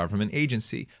local government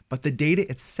agency. But the data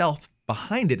itself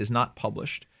behind it is not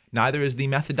published. Neither is the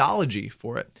methodology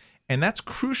for it. And that's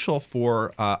crucial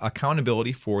for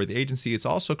accountability for the agency. It's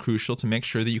also crucial to make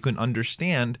sure that you can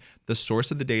understand the source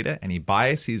of the data, any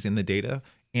biases in the data,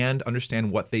 and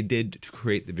understand what they did to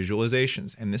create the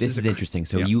visualizations. And this is interesting.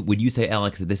 So would you say,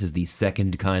 Alex, that this is the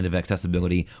second kind of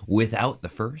accessibility without the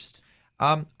first?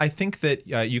 I think that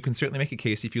you can certainly make a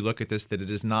case if you look at this that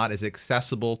it is not as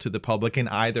accessible to the public in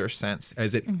either sense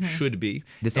as it should be.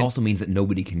 This also means that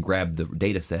nobody can grab the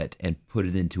data set and put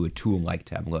it into a tool like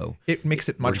Tableau. It makes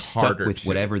it much We're harder stuck with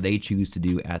whatever they choose to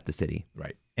do at the city.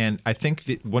 Right. And I think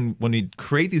that when we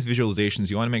create these visualizations,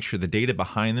 you want to make sure the data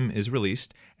behind them is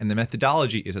released and the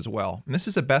methodology is as well. And this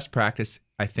is a best practice,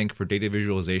 I think, for data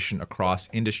visualization across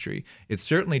industry. It's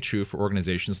certainly true for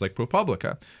organizations like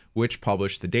ProPublica, which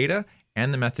publish the data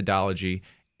and the methodology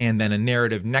and then a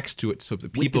narrative next to it so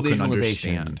that people can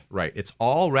understand. Right. It's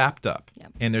all wrapped up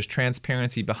and there's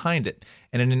transparency behind it.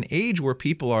 And in an age where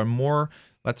people are more,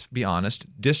 let's be honest,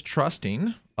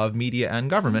 distrusting of media and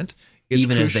government, it's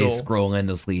even crucial, as they scroll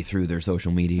endlessly through their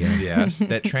social media. Yes,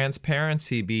 that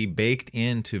transparency be baked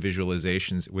into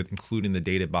visualizations with including the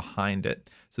data behind it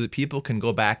so that people can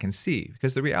go back and see.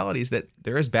 Because the reality is that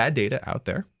there is bad data out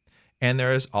there. And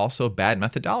there is also bad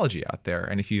methodology out there.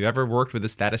 And if you've ever worked with a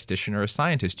statistician or a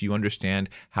scientist, you understand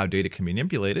how data can be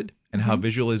manipulated and how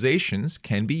visualizations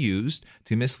can be used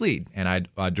to mislead. And I'd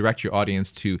direct your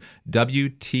audience to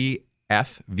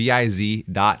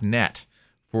WTFVIZ.net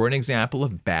for an example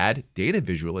of bad data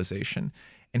visualization.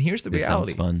 And here's the This sounds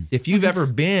reality. fun. If you've ever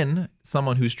been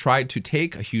someone who's tried to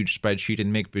take a huge spreadsheet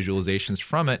and make visualizations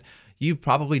from it, you've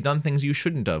probably done things you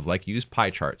shouldn't have, like use pie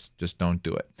charts. Just don't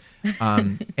do it.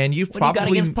 And you've What probably do you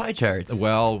got against pie charts?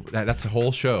 Well, that's a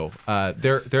whole show.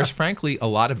 There's frankly a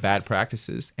lot of bad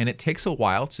practices, and it takes a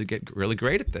while to get really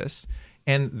great at this.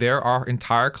 And there are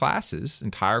entire classes,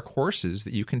 entire courses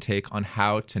that you can take on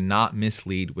how to not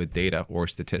mislead with data or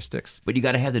statistics. But you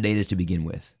got to have the data to begin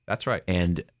with. That's right.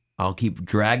 And I'll keep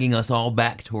dragging us all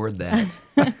back toward that.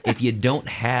 If you don't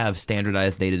have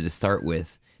standardized data to start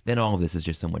with, then all of this is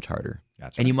just so much harder.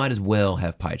 That's And right. you might as well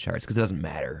have pie charts because it doesn't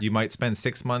matter. You might spend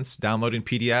 6 months downloading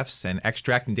PDFs and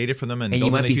extracting data from them and And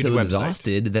you building might a be huge so website.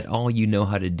 exhausted that all you know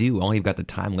how to do, all you've got the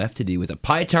time left to do is a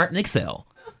pie chart in Excel.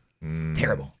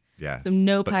 Terrible. Yeah. So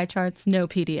no pie charts, no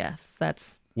PDFs.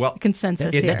 That's Well, the consensus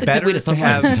it's here. That's a better good way to to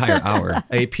summarize have an entire hour.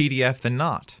 a PDF than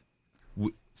not.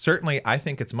 Certainly, I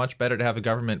think it's much better to have a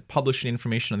government publishing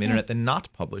information on the internet than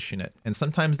not publishing it. And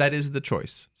sometimes that is the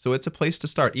choice. So it's a place to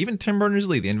start. Even Tim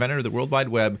Berners-Lee, the inventor of the World Wide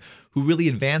Web, who really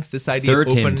advanced this idea Sir of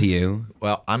open... Tim to you.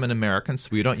 Well, I'm an American, so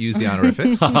we don't use the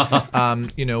honorifics.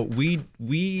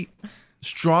 We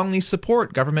strongly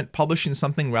support government publishing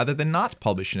something rather than not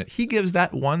publishing it. He gives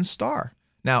that 1 star.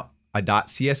 Now, a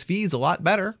 .csv is a lot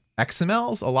better.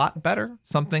 XML is a lot better.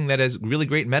 Something that has really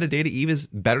great metadata, Eve, is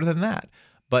better than that.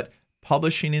 But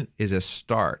publishing it is a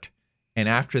start. And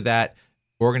after that,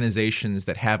 organizations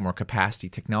that have more capacity,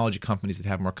 technology companies that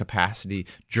have more capacity,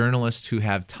 journalists who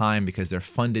have time because they're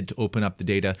funded to open up the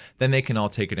data, then they can all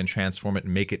take it and transform it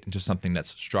and make it into something that's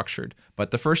structured.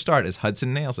 But the first start, as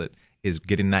Hudson nails it, is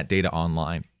getting that data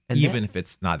online, And even that- if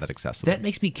it's not that accessible. That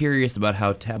makes me curious about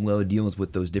how Tableau deals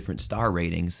with those different star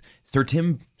ratings.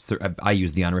 I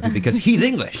use the honorific because he's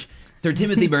English. Sir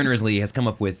Timothy Berners-Lee has come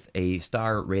up with a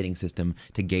star rating system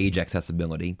to gauge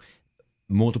accessibility.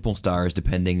 Multiple stars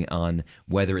depending on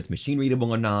whether it's machine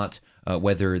readable or not,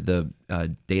 whether the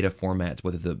data formats,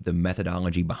 whether the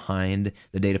methodology behind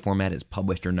the data format is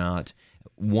published or not.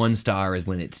 1 star is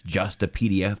when it's just a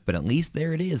PDF, but at least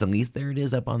there it is. At least there it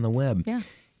is up on the web. Yeah.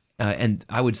 And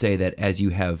I would say that as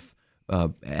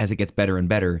it gets better and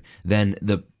better, then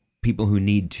the people who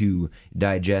need to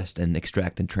digest and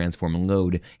extract and transform and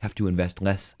load have to invest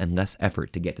less and less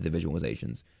effort to get to the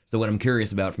visualizations. So what I'm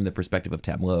curious about from the perspective of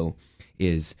Tableau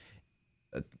is,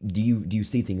 do you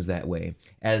see things that way?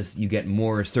 As you get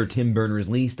more Sir Tim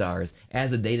Berners-Lee stars,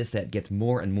 as a data set gets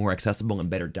more and more accessible and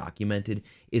better documented,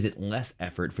 is it less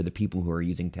effort for the people who are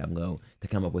using Tableau to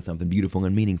come up with something beautiful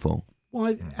and meaningful?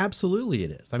 Well, absolutely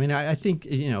it is. I mean, I think,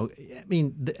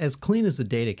 as clean as the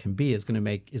data can be is going to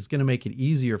make it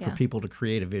easier for people to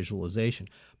create a visualization.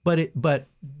 But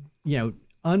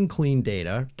unclean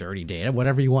data, dirty data,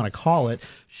 whatever you want to call it,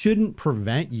 shouldn't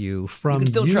prevent you from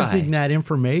using that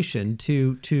information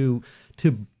to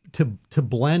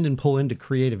blend and pull in to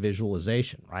create a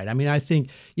visualization, right? I mean, I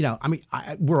think,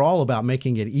 we're all about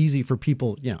making it easy for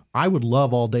people. I would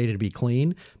love all data to be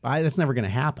clean, but that's never going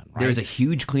to happen, right? There's a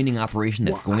huge cleaning operation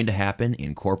that's going to happen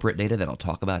in corporate data that I'll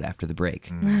talk about after the break.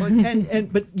 But I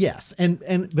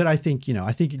think,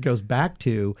 I think it goes back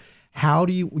to how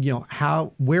do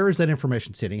where is that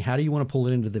information sitting? How do you want to pull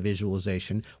it into the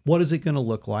visualization? What is it going to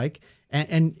look like?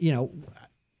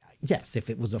 Yes, if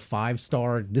it was a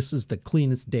 5-star, this is the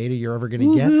cleanest data you're ever going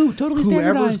to get. Totally Whoever's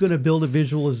standardized. going to build a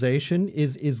visualization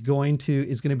is going to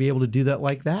be able to do that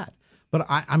like that. But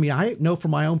I know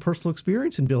from my own personal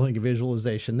experience in building a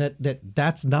visualization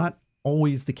that's not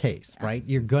always the case, right?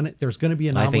 There's going to be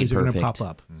anomalies that are going to pop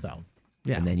up. So,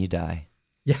 yeah. And then you die.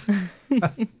 Yeah.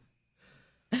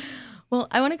 Well,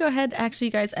 I want to go ahead, actually,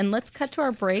 you guys, and let's cut to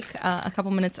our break a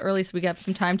couple minutes early so we have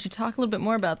some time to talk a little bit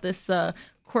more about this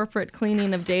corporate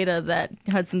cleaning of data that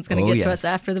Hudson's going to get to us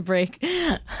after the break.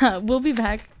 We'll be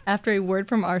back after a word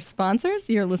from our sponsors.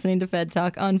 You're listening to Fed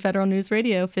Talk on Federal News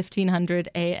Radio, 1500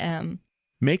 AM.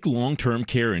 Make long-term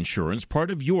care insurance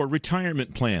part of your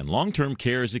retirement plan. Long-term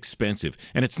care is expensive,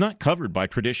 and it's not covered by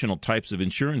traditional types of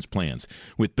insurance plans.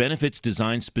 With benefits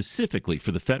designed specifically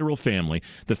for the federal family,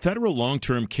 the Federal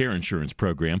Long-Term Care Insurance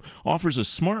Program offers a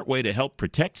smart way to help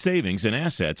protect savings and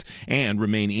assets and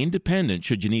remain independent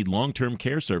should you need long-term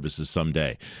care services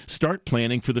someday. Start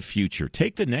planning for the future.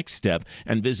 Take the next step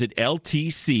and visit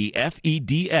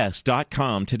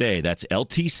ltcfeds.com today. That's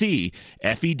ltcfeds.com.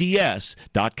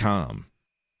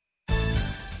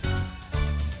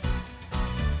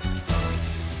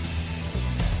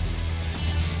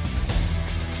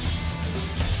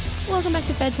 Welcome back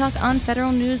to Fed Talk on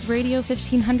Federal News Radio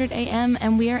 1500 AM,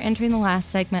 and we are entering the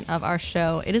last segment of our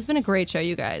show. It has been a great show,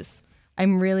 you guys.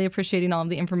 I'm really appreciating all of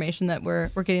the information that we're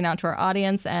getting out to our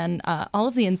audience and all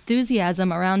of the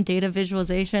enthusiasm around data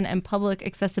visualization and public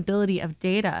accessibility of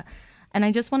data. And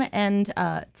I just want to end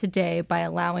today by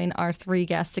allowing our three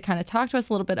guests to kind of talk to us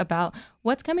a little bit about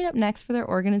what's coming up next for their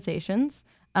organizations.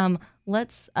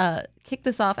 Let's kick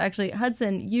this off. Actually,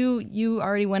 Hudson, you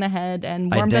already went ahead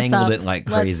and warmed us up. I dangled it like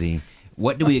crazy.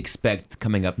 What do we expect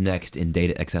coming up next in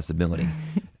data accessibility?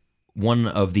 One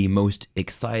of the most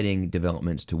exciting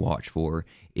developments to watch for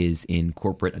is in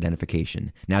corporate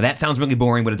identification. Now, that sounds really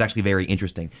boring, but it's actually very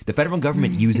interesting. The federal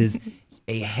government uses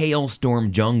a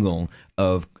hailstorm jungle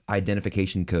of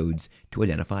identification codes to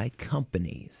identify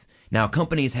companies. Now,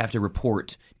 companies have to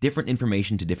report different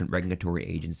information to different regulatory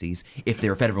agencies. If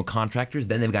they're federal contractors,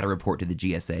 then they've got to report to the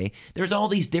GSA. There's all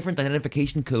these different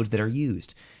identification codes that are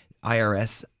used.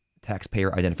 IRS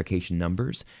taxpayer identification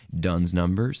numbers, DUNS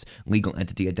numbers, legal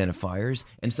entity identifiers,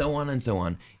 and so on and so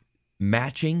on.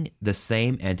 Matching the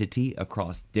same entity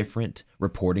across different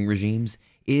reporting regimes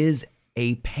is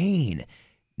a pain.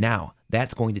 Now,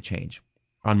 that's going to change.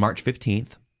 On March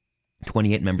 15th,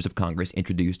 28 members of Congress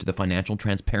introduced the Financial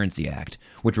Transparency Act,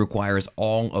 which requires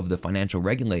all of the financial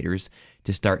regulators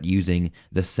to start using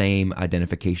the same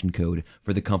identification code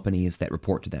for the companies that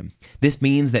report to them. This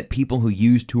means that people who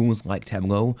use tools like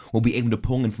Tableau will be able to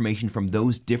pull information from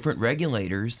those different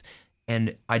regulators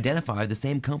and identify the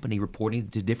same company reporting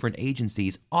to different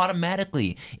agencies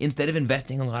automatically instead of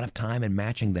investing a lot of time in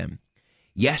matching them.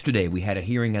 Yesterday, we had a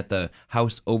hearing at the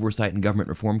House Oversight and Government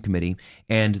Reform Committee,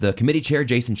 and the committee chair,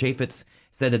 Jason Chaffetz,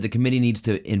 said that the committee needs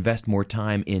to invest more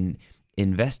time in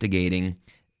investigating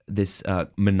this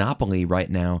monopoly right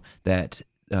now that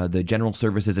the General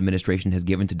Services Administration has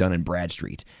given to Dun &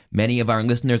 Bradstreet. Many of our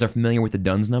listeners are familiar with the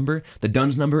DUNS number. The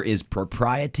DUNS number is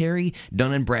proprietary.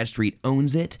 Dun & Bradstreet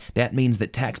owns it. That means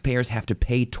that taxpayers have to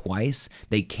pay twice.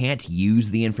 They can't use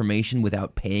the information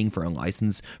without paying for a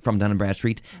license from Dun &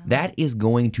 Bradstreet. That is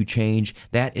going to change.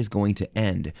 That is going to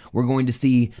end. We're going to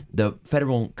see the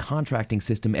federal contracting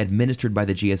system administered by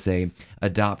the GSA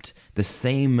adopt the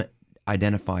same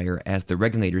identifier as the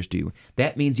regulators do.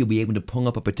 That means you'll be able to pull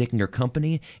up a particular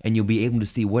company and you'll be able to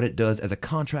see what it does as a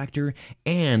contractor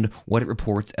and what it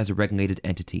reports as a regulated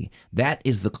entity. That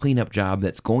is the cleanup job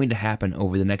that's going to happen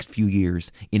over the next few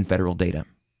years in federal data.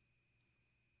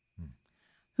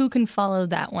 Who can follow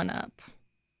that one up?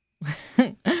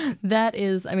 That's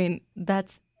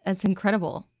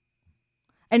incredible.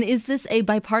 And is this a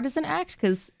bipartisan act?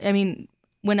 Because,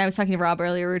 when I was talking to Rob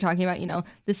earlier, we were talking about,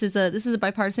 this is a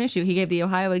bipartisan issue. He gave the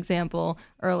Ohio example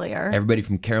earlier. Everybody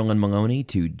from Carolyn Maloney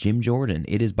to Jim Jordan.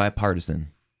 It is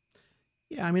bipartisan.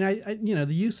 Yeah, the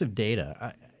use of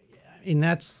data,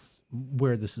 that's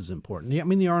where this is important.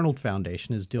 The Arnold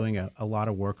Foundation is doing a lot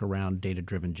of work around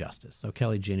data-driven justice. So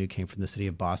Kelly Jin, who came from the city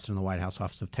of Boston, the White House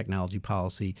Office of Technology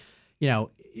Policy,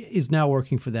 is now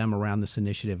working for them around this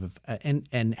initiative of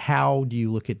and how do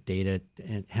you look at data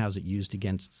and how's it used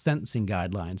against sentencing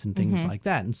guidelines and things like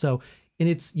that. And so,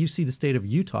 you see the state of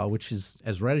Utah, which is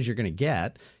as red as you're going to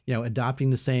get, adopting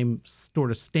the same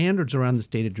sort of standards around this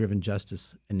data-driven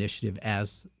justice initiative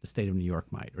as the state of New York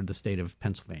might, or the state of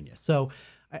Pennsylvania. So,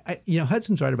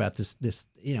 Hudson's right about this.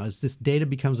 As this data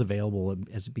becomes available,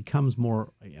 as it becomes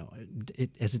more,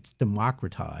 as it's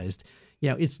democratized,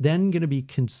 it's then going to be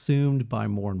consumed by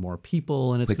more and more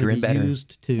people, and it's going to be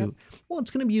used to,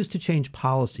 it's going to be used to change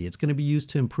policy. It's going to be used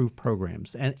to improve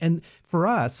programs. And for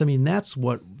us, that's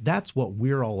what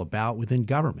we're all about within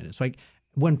government. It's like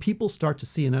when people start to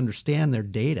see and understand their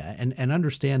data and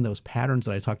understand those patterns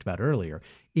that I talked about earlier,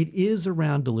 it is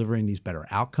around delivering these better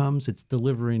outcomes. It's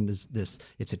delivering it's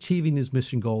achieving these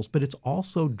mission goals, but it's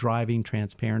also driving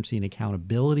transparency and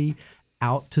accountability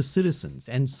out to citizens.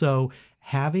 And so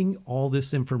having all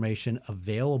this information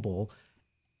available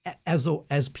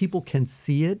as people can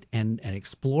see it and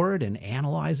explore it and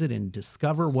analyze it and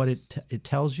discover what it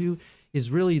tells you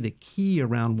is really the key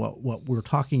around what we're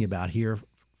talking about here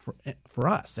for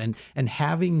us. And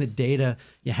having the data,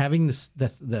 having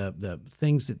the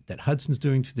things that Hudson's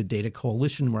doing through the Data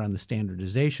Coalition around the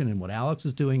standardization and what Alex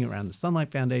is doing around the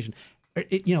Sunlight Foundation,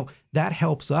 that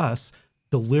helps us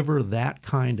deliver that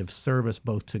kind of service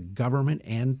both to government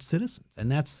and citizens.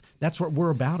 And that's what we're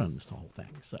about on this whole thing.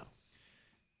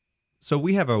 So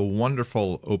we have a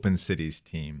wonderful Open Cities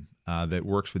team that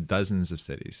works with dozens of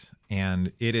cities.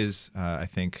 And it is, I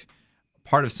think,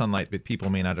 part of Sunlight that people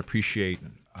may not appreciate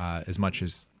as much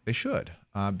as they should,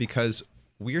 because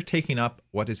we are taking up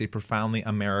what is a profoundly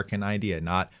American idea,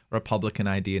 not a Republican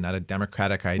idea, not a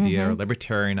Democratic idea, or a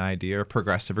libertarian idea, or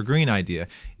progressive or green idea.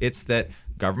 It's that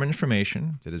government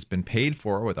information that has been paid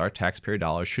for with our taxpayer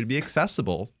dollars should be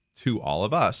accessible to all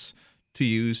of us to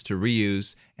use, to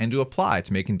reuse, and to apply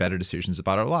to making better decisions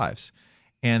about our lives.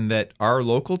 And that our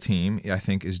local team, I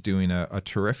think, is doing a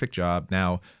terrific job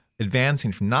now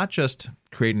advancing from not just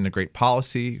creating a great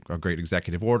policy, a great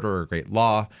executive order, or a great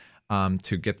law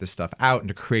to get this stuff out and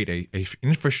to create a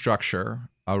infrastructure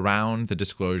around the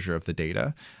disclosure of the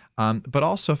data, but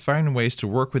also finding ways to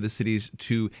work with the cities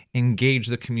to engage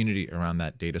the community around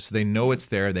that data so they know it's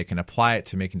there, they can apply it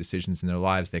to making decisions in their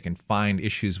lives, they can find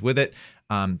issues with it,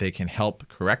 they can help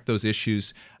correct those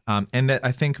issues, and that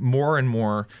I think more and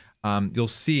more you'll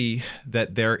see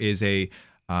that there is a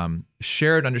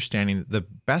shared understanding that the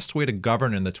best way to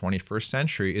govern in the 21st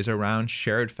century is around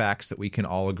shared facts that we can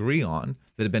all agree on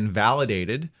that have been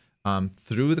validated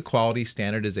through the quality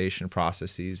standardization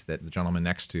processes that the gentleman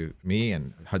next to me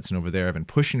and Hudson over there have been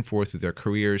pushing for through their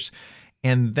careers,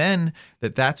 and then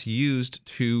that's used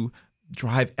to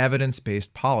drive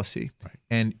evidence-based policy. Right.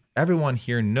 And everyone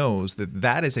here knows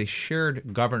that is a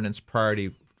shared governance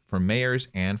priority for mayors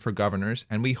and for governors,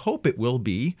 and we hope it will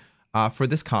be for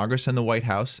this Congress and the White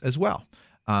House as well,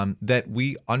 that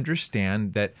we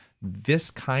understand that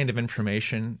this kind of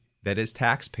information that is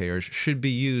taxpayers should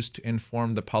be used to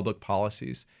inform the public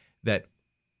policies that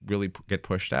really get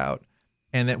pushed out,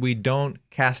 and that we don't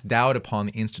cast doubt upon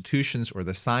the institutions or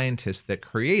the scientists that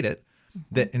create it,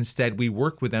 that instead we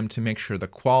work with them to make sure the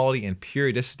quality and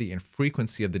periodicity and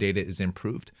frequency of the data is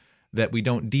improved, that we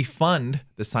don't defund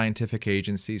the scientific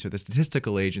agencies or the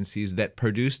statistical agencies that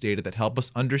produce data that help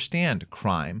us understand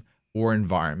crime or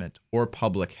environment or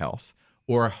public health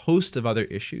or a host of other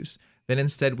issues, that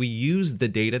instead we use the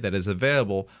data that is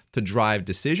available to drive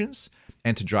decisions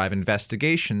and to drive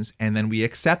investigations, and then we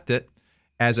accept it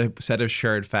as a set of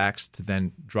shared facts to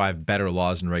then drive better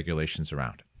laws and regulations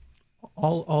around it.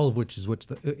 All of which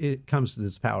it comes to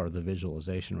this power of the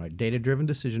visualization, right? Data-driven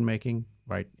decision-making,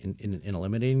 right? In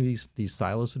eliminating these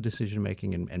silos of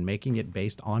decision-making and making it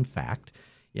based on fact,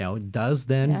 does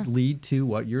then lead to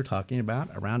what you're talking about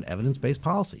around evidence-based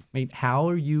policy. I mean, how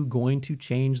are you going to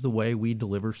change the way we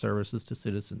deliver services to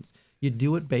citizens? You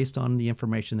do it based on the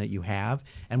information that you have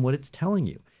and what it's telling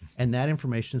you. And that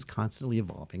information is constantly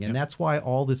evolving. And that's why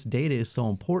all this data is so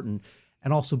important.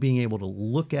 And also being able to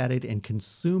look at it and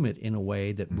consume it in a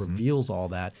way that reveals all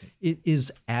that, it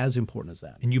is as important as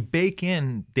that. And you bake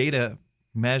in data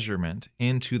measurement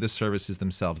into the services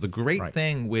themselves. The great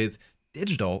thing with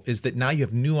digital is that now you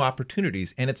have new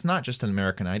opportunities, and it's not just an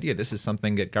American idea. This is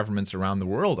something that governments around the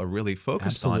world are really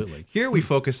focused on. Here we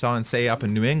focus on, say, up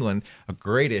in New England, a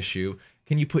great issue.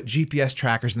 Can you put GPS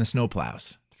trackers in the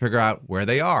snowplows? Figure out where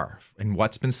they are and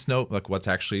what's been what's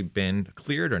actually been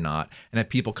cleared or not. And if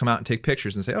people come out and take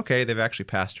pictures and say, okay, they've actually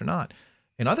passed or not.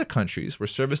 In other countries where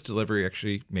service delivery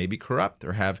actually may be corrupt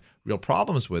or have real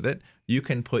problems with it, you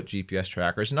can put GPS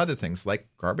trackers and other things like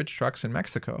garbage trucks in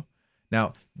Mexico.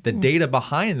 Now, the data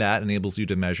behind that enables you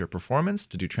to measure performance,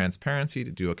 to do transparency,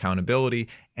 to do accountability,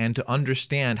 and to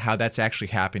understand how that's actually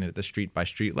happening at the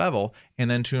street-by-street level, and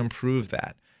then to improve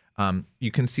that. You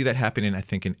can see that happening, I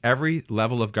think, in every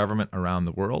level of government around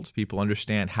the world. People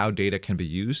understand how data can be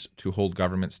used to hold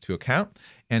governments to account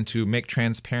and to make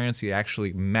transparency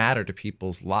actually matter to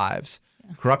people's lives.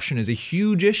 Yeah. Corruption is a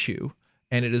huge issue,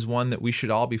 and it is one that we should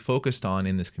all be focused on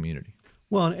in this community.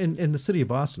 Well, and the city of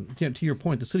Boston, to your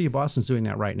point, the city of Boston is doing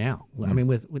that right now. I mean,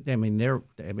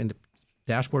 the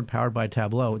dashboard powered by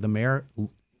Tableau, the mayor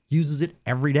uses it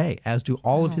every day, as do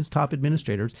all of his top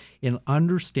administrators, in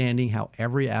understanding how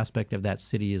every aspect of that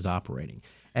city is operating,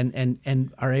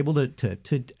 and are able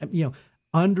to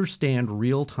understand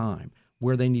real time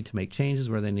where they need to make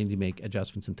changes, where they need to make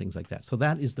adjustments and things like that. So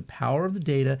that is the power of the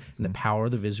data and the power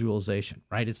of the visualization,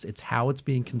 right? It's how it's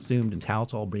being consumed, it's how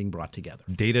it's all being brought together.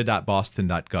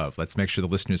 Data.boston.gov. Let's make sure the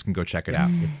listeners can go check it out.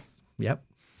 Yep.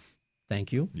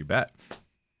 Thank you. You bet.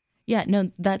 Yeah, no,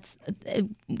 that's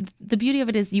the beauty of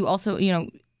it is you also,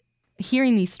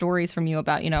 hearing these stories from you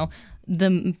about,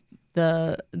 the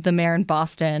mayor in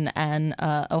Boston and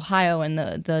Ohio and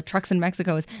the trucks in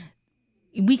Mexico is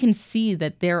we can see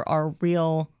that there's a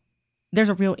real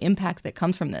impact that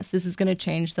comes from this. This is going to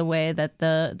change the way that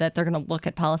they're going to look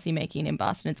at policymaking in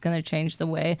Boston. It's going to change the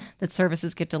way that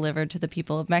services get delivered to the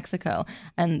people of Mexico.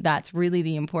 And that's really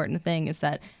the important thing, is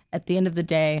that at the end of the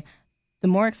day, the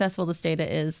more accessible this data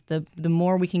is, the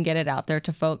more we can get it out there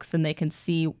to folks, then they can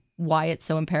see why it's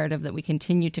so imperative that we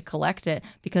continue to collect it,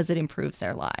 because it improves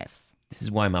their lives. This is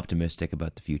why I'm optimistic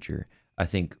about the future. I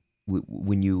think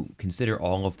when you consider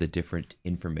all of the different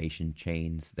information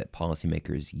chains that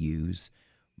policymakers use,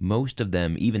 most of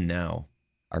them, even now,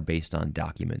 are based on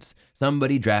documents.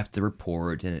 Somebody drafts a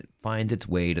report and it finds its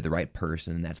way to the right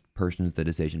person, and that person's the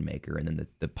decision maker, and then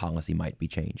the policy might be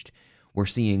changed. we're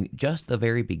seeing just the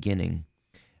very beginning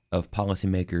of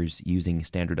policymakers using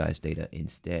standardized data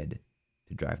instead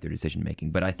to drive their decision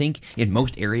making. But I think in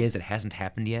most areas it hasn't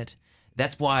happened yet.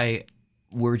 That's why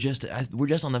we're just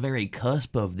on the very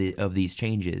cusp of these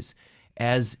changes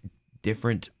as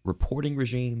different reporting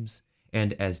regimes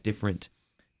and as different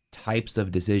types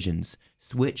of decisions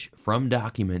switch from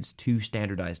documents to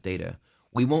standardized data.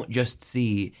 We won't just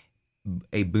see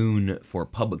a boon for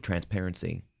public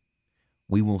transparency.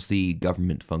 We will see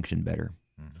government function better.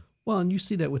 Well, and you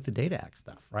see that with the Data Act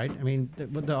stuff, right? I mean,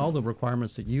 all the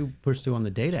requirements that you push through on the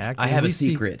Data Act. I have a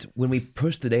secret. When we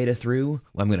pushed the data through,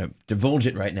 well, I'm going to divulge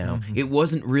it right now. It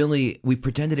wasn't really, we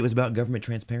pretended it was about government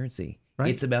transparency. Right.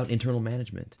 It's about internal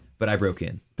management. But I broke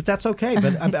in. But that's okay.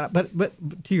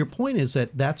 But to your point is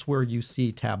that's where you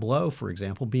see Tableau, for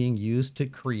example, being used to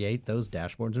create those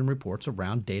dashboards and reports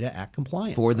around Data Act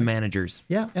compliance. For the managers.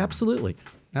 Yeah, absolutely.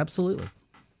 Absolutely.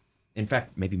 In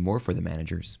fact, maybe more for the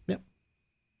managers. Yep.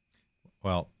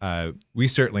 Well, we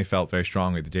certainly felt very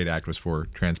strongly the Data Act was for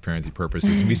transparency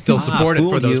purposes, and we still support it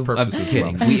for those purposes. I'm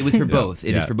kidding. Well. It was for both.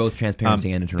 It is for both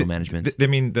transparency and internal management.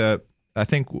 I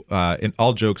think, in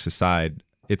all jokes aside,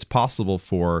 it's possible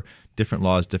for different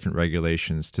laws, different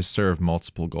regulations to serve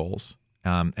multiple goals.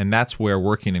 And that's where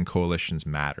working in coalitions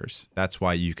matters. That's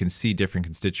why you can see different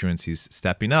constituencies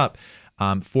stepping up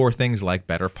for things like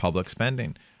better public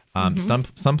spending.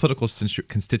 Some political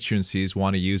constituencies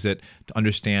want to use it to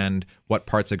understand what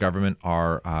parts of government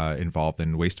are involved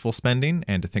in wasteful spending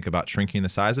and to think about shrinking the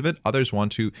size of it. Others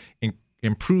want to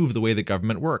improve the way that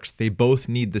government works. They both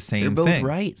need the same thing. They're both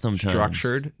right sometimes.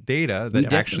 Structured data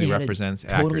that actually represents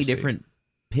accuracy. Totally different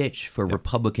pitch for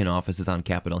Republican offices on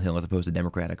Capitol Hill as opposed to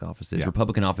Democratic offices. Yeah.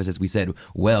 Republican offices, we said,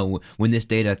 well, when this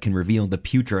data can reveal the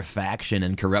putrefaction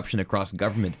and corruption across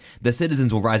government, the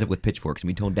citizens will rise up with pitchforks. And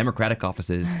we told Democratic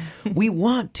offices, we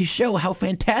want to show how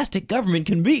fantastic government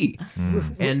can be.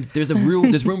 And there's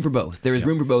room for both. There is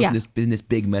room for both in this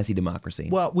big, messy democracy.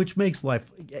 Well, which makes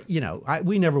life,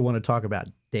 we never want to talk about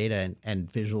data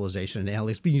and visualization and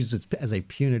analytics being used as a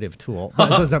punitive tool.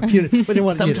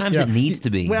 Sometimes it needs to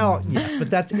be. Well, yes,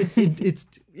 but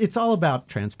it's all about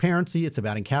transparency. It's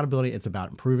about accountability. It's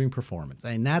about improving performance,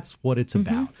 and that's what it's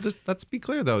about. Let's be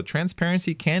clear, though.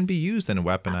 Transparency can be used in a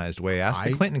weaponized way. Ask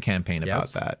the Clinton campaign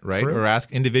about that, right? True. Or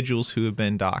ask individuals who have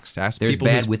been doxxed. Ask There's people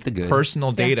bad whose with the good.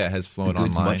 personal data has flown the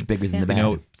good's online. Much bigger than the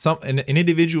bad. An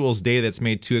individual's data that's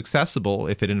made too accessible,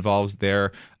 if it involves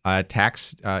their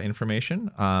tax information,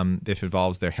 if it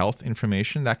involves their health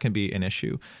information, that can be an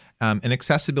issue. And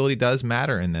accessibility does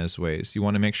matter in those ways. You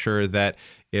want to make sure that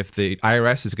if the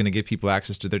IRS is going to give people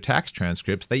access to their tax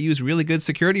transcripts, they use really good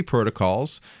security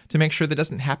protocols to make sure that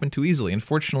doesn't happen too easily.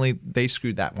 Unfortunately, they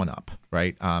screwed that one up,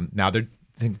 right? Now they're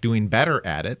doing better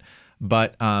at it.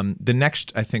 But the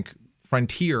next, I think,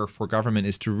 frontier for government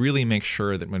is to really make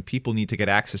sure that when people need to get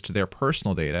access to their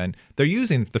personal data, and they're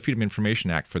using the Freedom of Information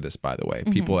Act for this, by the way.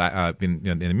 People in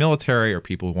the military or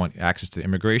people who want access to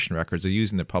immigration records are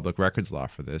using the public records law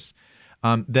for this.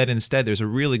 That instead there's a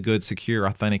really good, secure,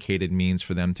 authenticated means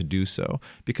for them to do so,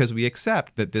 because we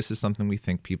accept that this is something we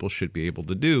think people should be able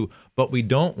to do, but we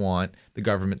don't want the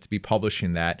government to be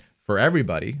publishing that for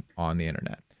everybody on the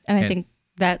internet. And I think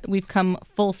that we've come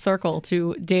full circle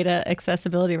to data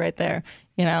accessibility right there.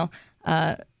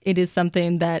 It is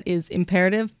something that is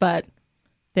imperative, but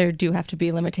there do have to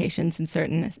be limitations in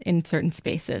certain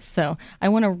spaces. So I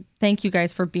want to thank you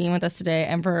guys for being with us today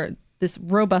and for this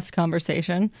robust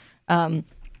conversation.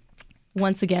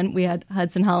 Once again, we had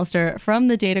Hudson Hollister from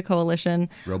the Data Coalition.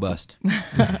 Robust.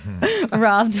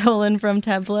 Rob Dolan from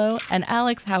Tableau and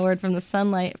Alex Howard from the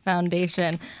Sunlight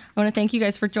Foundation. I want to thank you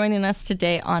guys for joining us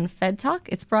today on Fed Talk.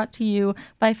 It's brought to you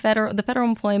by the federal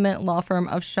employment law firm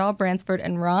of Shaw, Bransford,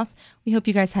 and Roth. We hope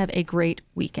you guys have a great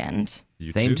weekend.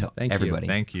 Same to Thank everybody.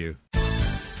 Thank you.